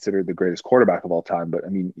to be considered the greatest quarterback of all time. But I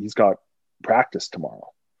mean, he's got practice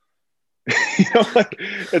tomorrow. You know, like,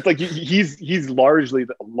 it's like he's largely,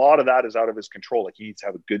 a lot of that is out of his control. Like, he needs to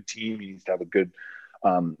have a good team. He needs to have a good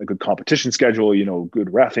a good competition schedule, good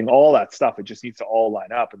reffing, all that stuff. It just needs to all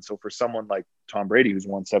line up. And so for someone like Tom Brady, who's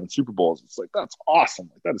won 7 Super Bowls, it's like, that's awesome.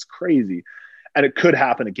 Like, that is crazy. And it could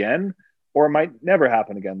happen again, or it might never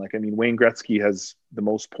happen again. Like, I mean, Wayne Gretzky has the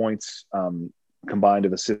most points combined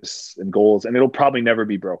of assists and goals, and it'll probably never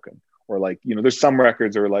be broken. Or like, there's some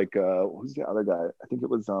records, or like, who's the other guy? I think it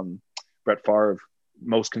was Brett Favre,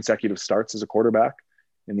 most consecutive starts as a quarterback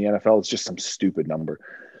in the NFL. It's just some stupid number.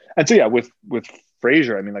 And so, yeah, with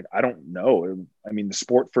Fraser, I mean, like, I don't know. I mean, the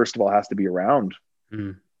sport, first of all, has to be around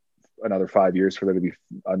another 5 years for there to be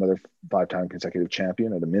another 5-time consecutive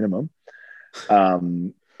champion at a minimum.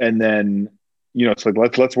 And then, it's like,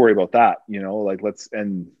 let's worry about that, like,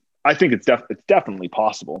 and I think it's definitely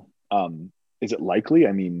possible. Is it likely?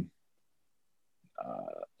 I mean,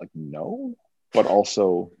 like, no, but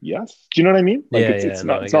also yes. Do you know what I mean? Like, it's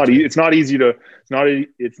not easy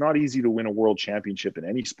to win a world championship in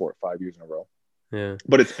any sport 5 years in a row. Yeah.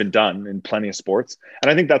 But it's been done in plenty of sports.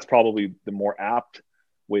 And I think that's probably the more apt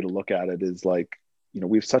way to look at it, is like,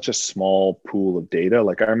 we have such a small pool of data.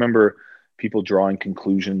 Like, I remember people drawing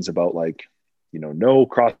conclusions about, like, no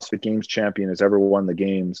CrossFit Games champion has ever won the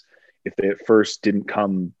games if they at first didn't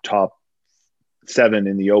come top 7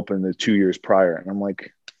 in the Open the 2 years prior. And I'm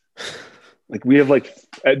like, we have, like,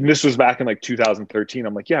 and this was back in like 2013.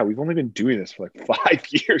 I'm like, yeah, we've only been doing this for like 5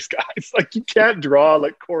 years, guys. Like, you can't draw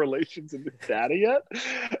like correlations in the data yet.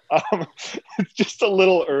 It's just a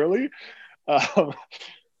little early. Or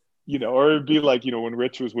it'd be like, when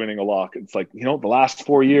Rich was winning a lot, it's like, the last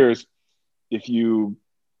 4 years, if you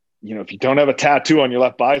don't have a tattoo on your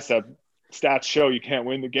left bicep, stats show you can't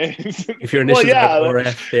win the games. If your initials are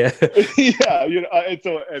RF, yeah.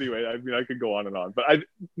 So anyway, I mean, I could go on and on, but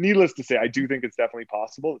needless to say, I do think it's definitely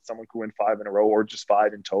possible that someone could win 5 in a row, or just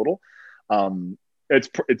 5 in total.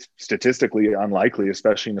 It's statistically unlikely,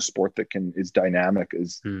 especially in a sport that is dynamic,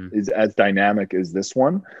 is as dynamic as this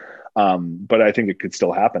one. But I think it could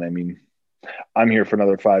still happen. I mean, I'm here for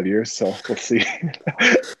another 5 years, so we'll see.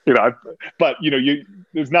 But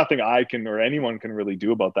there's nothing I can or anyone can really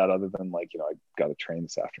do about that, other than, like, I got to train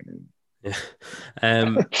this afternoon.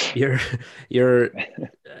 Yeah. You're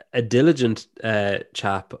a diligent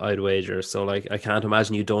chap, I'd wager. So, like, I can't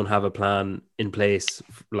imagine you don't have a plan in place,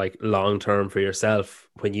 like, long term for yourself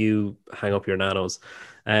when you hang up your nanos.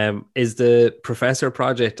 Is the Professor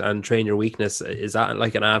project and Train Your Weakness, is that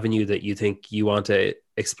like an avenue that you think you want to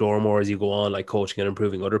explore more as you go on, like coaching and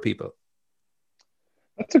improving other people?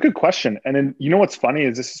 That's a good question. And then, what's funny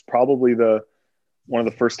is this is probably one of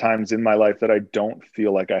the first times in my life that I don't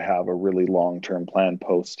feel like I have a really long-term plan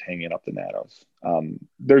post hanging up the nanos.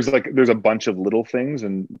 There's a bunch of little things,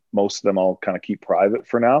 and most of them I'll kind of keep private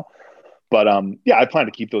for now. But yeah, I plan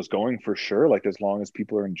to keep those going for sure. Like, as long as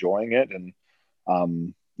people are enjoying it, and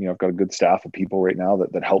I've got a good staff of people right now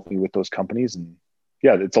that help me with those companies, and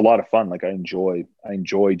yeah, it's a lot of fun. Like, I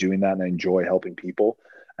enjoy doing that, and I enjoy helping people.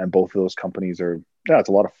 And both of those companies it's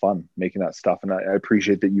a lot of fun making that stuff. And I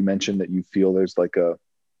appreciate that you mentioned that you feel there's like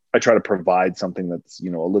I try to provide something that's, a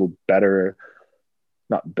little better,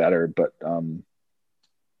 not better, but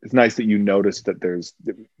it's nice that you noticed that there's,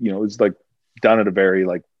 it's like done in a very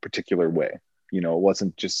like particular way.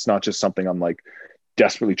 It's not just something I'm like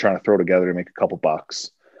desperately trying to throw together to make a couple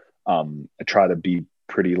bucks. I try to be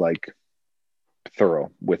pretty like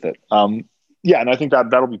thorough with it. Yeah, and I think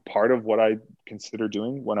that'll be part of what I consider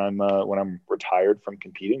doing when I'm retired from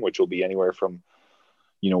competing, which will be anywhere from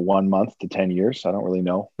 1 month to 10 years. I don't really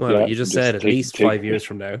know. Well, you just said at least 5 years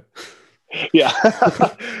from now. Yeah,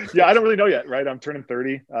 yeah, I don't really know yet. Right, I'm turning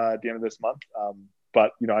 30 at the end of this month.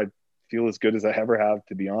 But I feel as good as I ever have,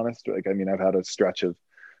 to be honest. Like, I mean, I've had a stretch of,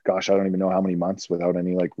 gosh, I don't even know how many months without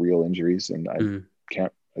any like real injuries, and I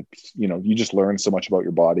can't. You just learn so much about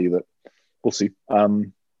your body that we'll see.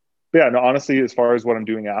 But yeah, no, honestly, as far as what I'm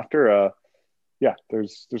doing after, yeah,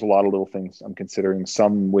 there's a lot of little things I'm considering,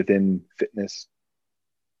 some within fitness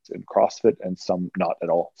and CrossFit, and some not at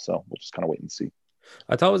all. So we'll just kind of wait and see.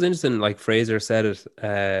 I thought it was interesting, like Fraser said it,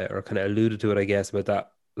 or kind of alluded to it, I guess, about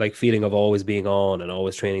that like feeling of always being on and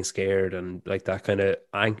always training scared, and like that kind of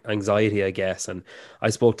anxiety, I guess. And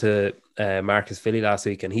I spoke to Marcus Philly last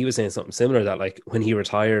week, and he was saying something similar, that like when he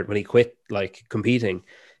quit like competing,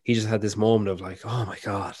 he just had this moment of like, oh my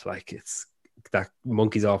God, like it's that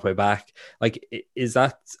monkey's off my back. Like,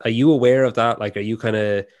 are you aware of that? Like, are you kind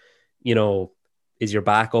of, is your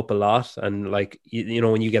back up a lot? And like,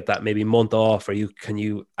 when you get that maybe month off, can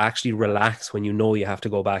you actually relax when you have to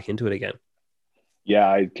go back into it again? Yeah,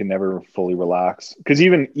 I can never fully relax, because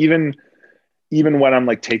even when I'm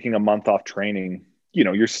like taking a month off training,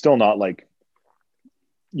 you're still not like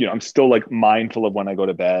I'm still like mindful of when I go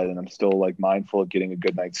to bed, and I'm still like mindful of getting a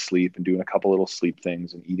good night's sleep and doing a couple little sleep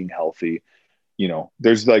things and eating healthy.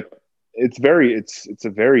 There's like, it's a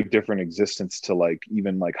very different existence to like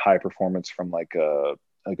even like high performance from like a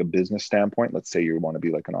business standpoint. Let's say you want to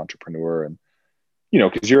be like an entrepreneur, and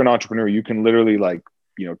because you're an entrepreneur, you can literally like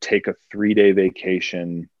take a 3-day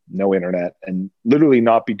vacation, no internet, and literally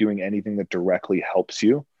not be doing anything that directly helps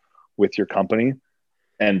you with your company,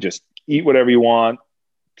 and just eat whatever you want,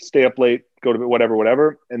 stay up late, go to bed,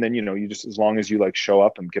 whatever. And then, you just, as long as you like show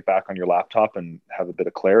up and get back on your laptop and have a bit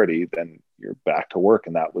of clarity, then you're back to work.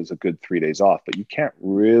 And that was a good 3 days off. But you can't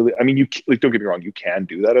really, I mean, like, don't get me wrong, you can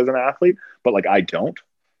do that as an athlete, but like, I don't.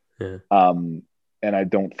 Yeah. And I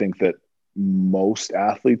don't think that most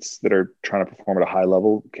athletes that are trying to perform at a high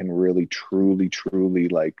level can really, truly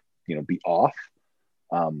like, be off.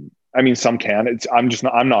 I mean, some can. I'm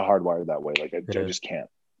not hardwired that way. Like, I just can't.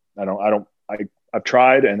 I've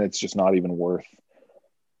tried, and it's just not even worth.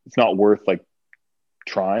 It's not worth like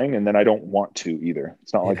trying, and then I don't want to either.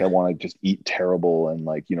 It's not like I want to just eat terrible and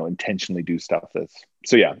like intentionally do stuff that's.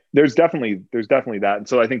 So yeah, there's definitely that, and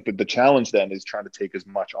so I think that the challenge then is trying to take as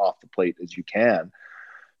much off the plate as you can,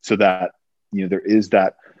 so that there is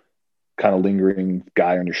that kind of lingering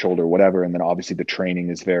guy on your shoulder, whatever, and then obviously the training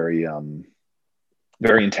is very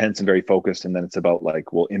very intense and very focused. And then it's about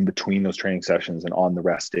like, well, in between those training sessions and on the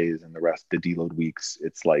rest days and the deload weeks,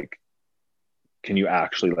 it's like, can you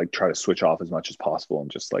actually like try to switch off as much as possible and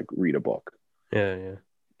just like read a book? Yeah.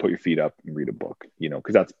 Put your feet up and read a book,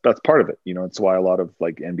 because that's part of it. It's why a lot of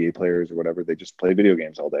like NBA players or whatever, they just play video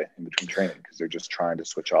games all day in between training because they're just trying to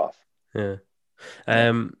switch off. Yeah.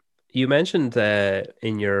 You mentioned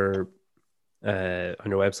in your on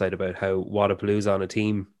your website about how Wodapalooza on a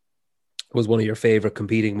team was one of your favorite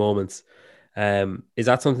competing moments. Is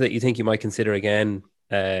that something that you think you might consider again,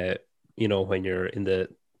 when you're in the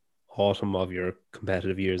autumn of your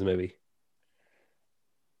competitive years, maybe?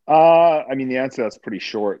 I mean, the answer that's pretty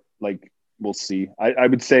short. Like, we'll see. I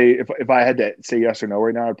would say if I had to say yes or no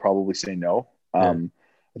right now, I'd probably say no. I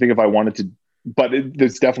think if I wanted to, but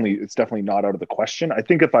it's definitely not out of the question. I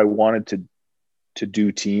think if I wanted to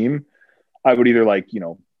do team, I would either like,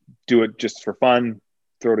 do it just for fun,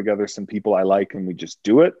 throw together some people I like, and we just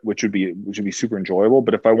do it, which would be super enjoyable.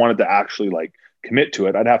 But if I wanted to actually like commit to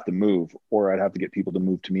it, I'd have to move, or I'd have to get people to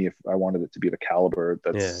move to me if I wanted it to be at a caliber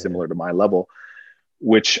that's similar to my level,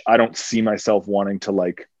 which I don't see myself wanting to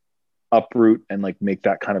like uproot and like make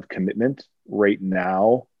that kind of commitment right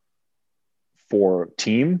now for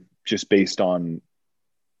team, just based on,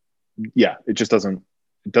 it just doesn't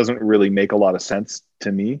really make a lot of sense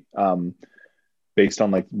to me. Based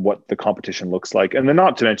on like what the competition looks like. And then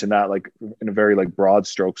not to mention that, like in a very like broad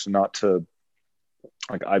strokes, not to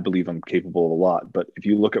like, I believe I'm capable of a lot, but if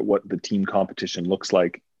you look at what the team competition looks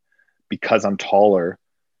like, because I'm taller,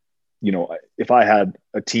 if I had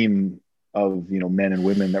a team of, men and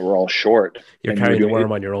women that were all short, you're carrying the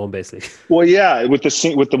worm on your own, basically. Well, yeah, with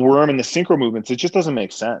the worm and the synchro movements, it just doesn't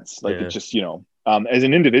make sense. Like, it just, as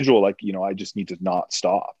an individual, like, I just need to not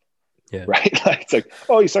stop. Yeah. Right. Like, it's like,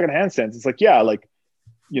 oh, you suck at handstands. It's like, yeah, like,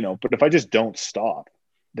 but if I just don't stop,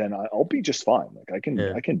 then I'll be just fine. Like, I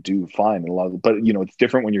can do fine in a lot of, but it's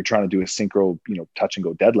different when you're trying to do a synchro, touch and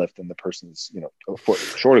go deadlift and the person's, a foot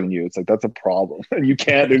shorter than you. It's like, that's a problem. And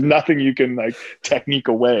there's nothing you can like technique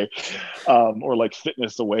away, or like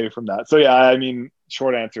fitness away from that. So yeah, I mean,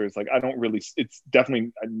 short answer is like, it's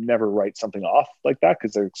definitely, I never write something off like that,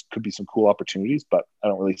 because there could be some cool opportunities, but I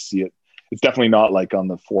don't really see it. It's definitely not like on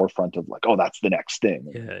the forefront of like, oh, that's the next thing.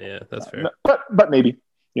 Yeah, that's fair. But maybe,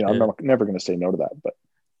 I'm never going to say no to that. But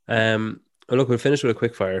look, we'll finish with a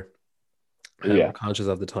quick fire. I'm conscious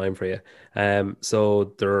of the time for you.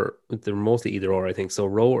 So they're mostly either or, I think. So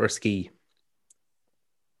row or ski?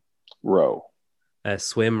 Row.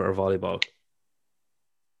 Swim or volleyball?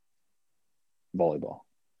 Volleyball.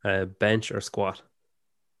 Bench or squat?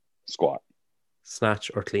 Squat.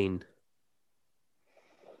 Snatch or clean?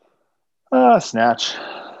 Snatch.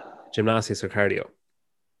 Gymnastics or cardio?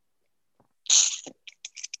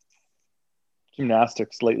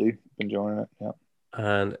 Gymnastics lately. Been enjoying it. Yeah.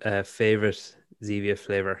 And favorite Zevia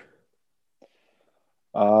flavor?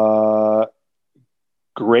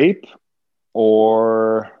 Grape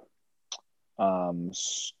or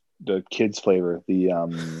the kids flavor,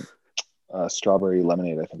 the strawberry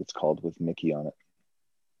lemonade, I think it's called, with Mickey on it.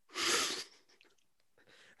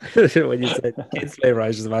 When you said kids flavor, I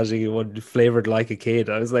was just imagining one flavored like a kid.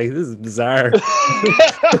 I was like, this is bizarre.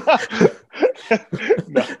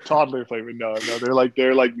 No, toddler flavor. No, they're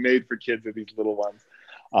like made for kids, are these little ones.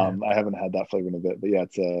 I haven't had that flavor in a bit, but yeah,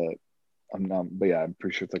 it's I'm not, but yeah, I'm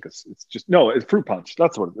pretty sure it's like it's just no, it's fruit punch.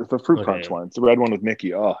 That's what it's the fruit punch one. It's the red one with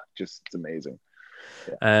Mickey. Oh, just it's amazing.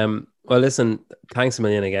 Yeah. Well, listen, thanks a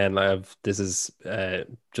million again. This has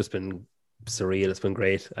just been surreal. It's been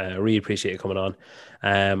great. I really appreciate you coming on.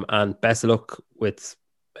 And best of luck with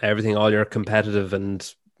everything, all your competitive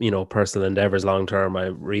and personal endeavors long term. I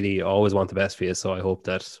really always want the best for you. So I hope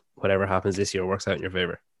that whatever happens this year works out in your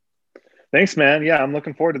favor. Thanks, man. Yeah, I'm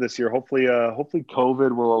looking forward to this year. Hopefully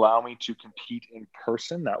COVID will allow me to compete in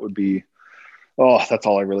person. That would be, oh, that's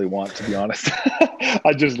all I really want, to be honest.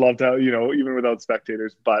 I just love to, even without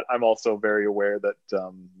spectators, but I'm also very aware that,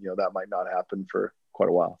 that might not happen for quite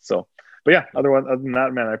a while. So, but yeah, other than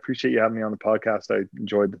that, man, I appreciate you having me on the podcast. I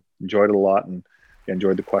enjoyed it a lot, and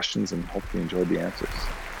enjoyed the questions, and hopefully enjoyed the answers.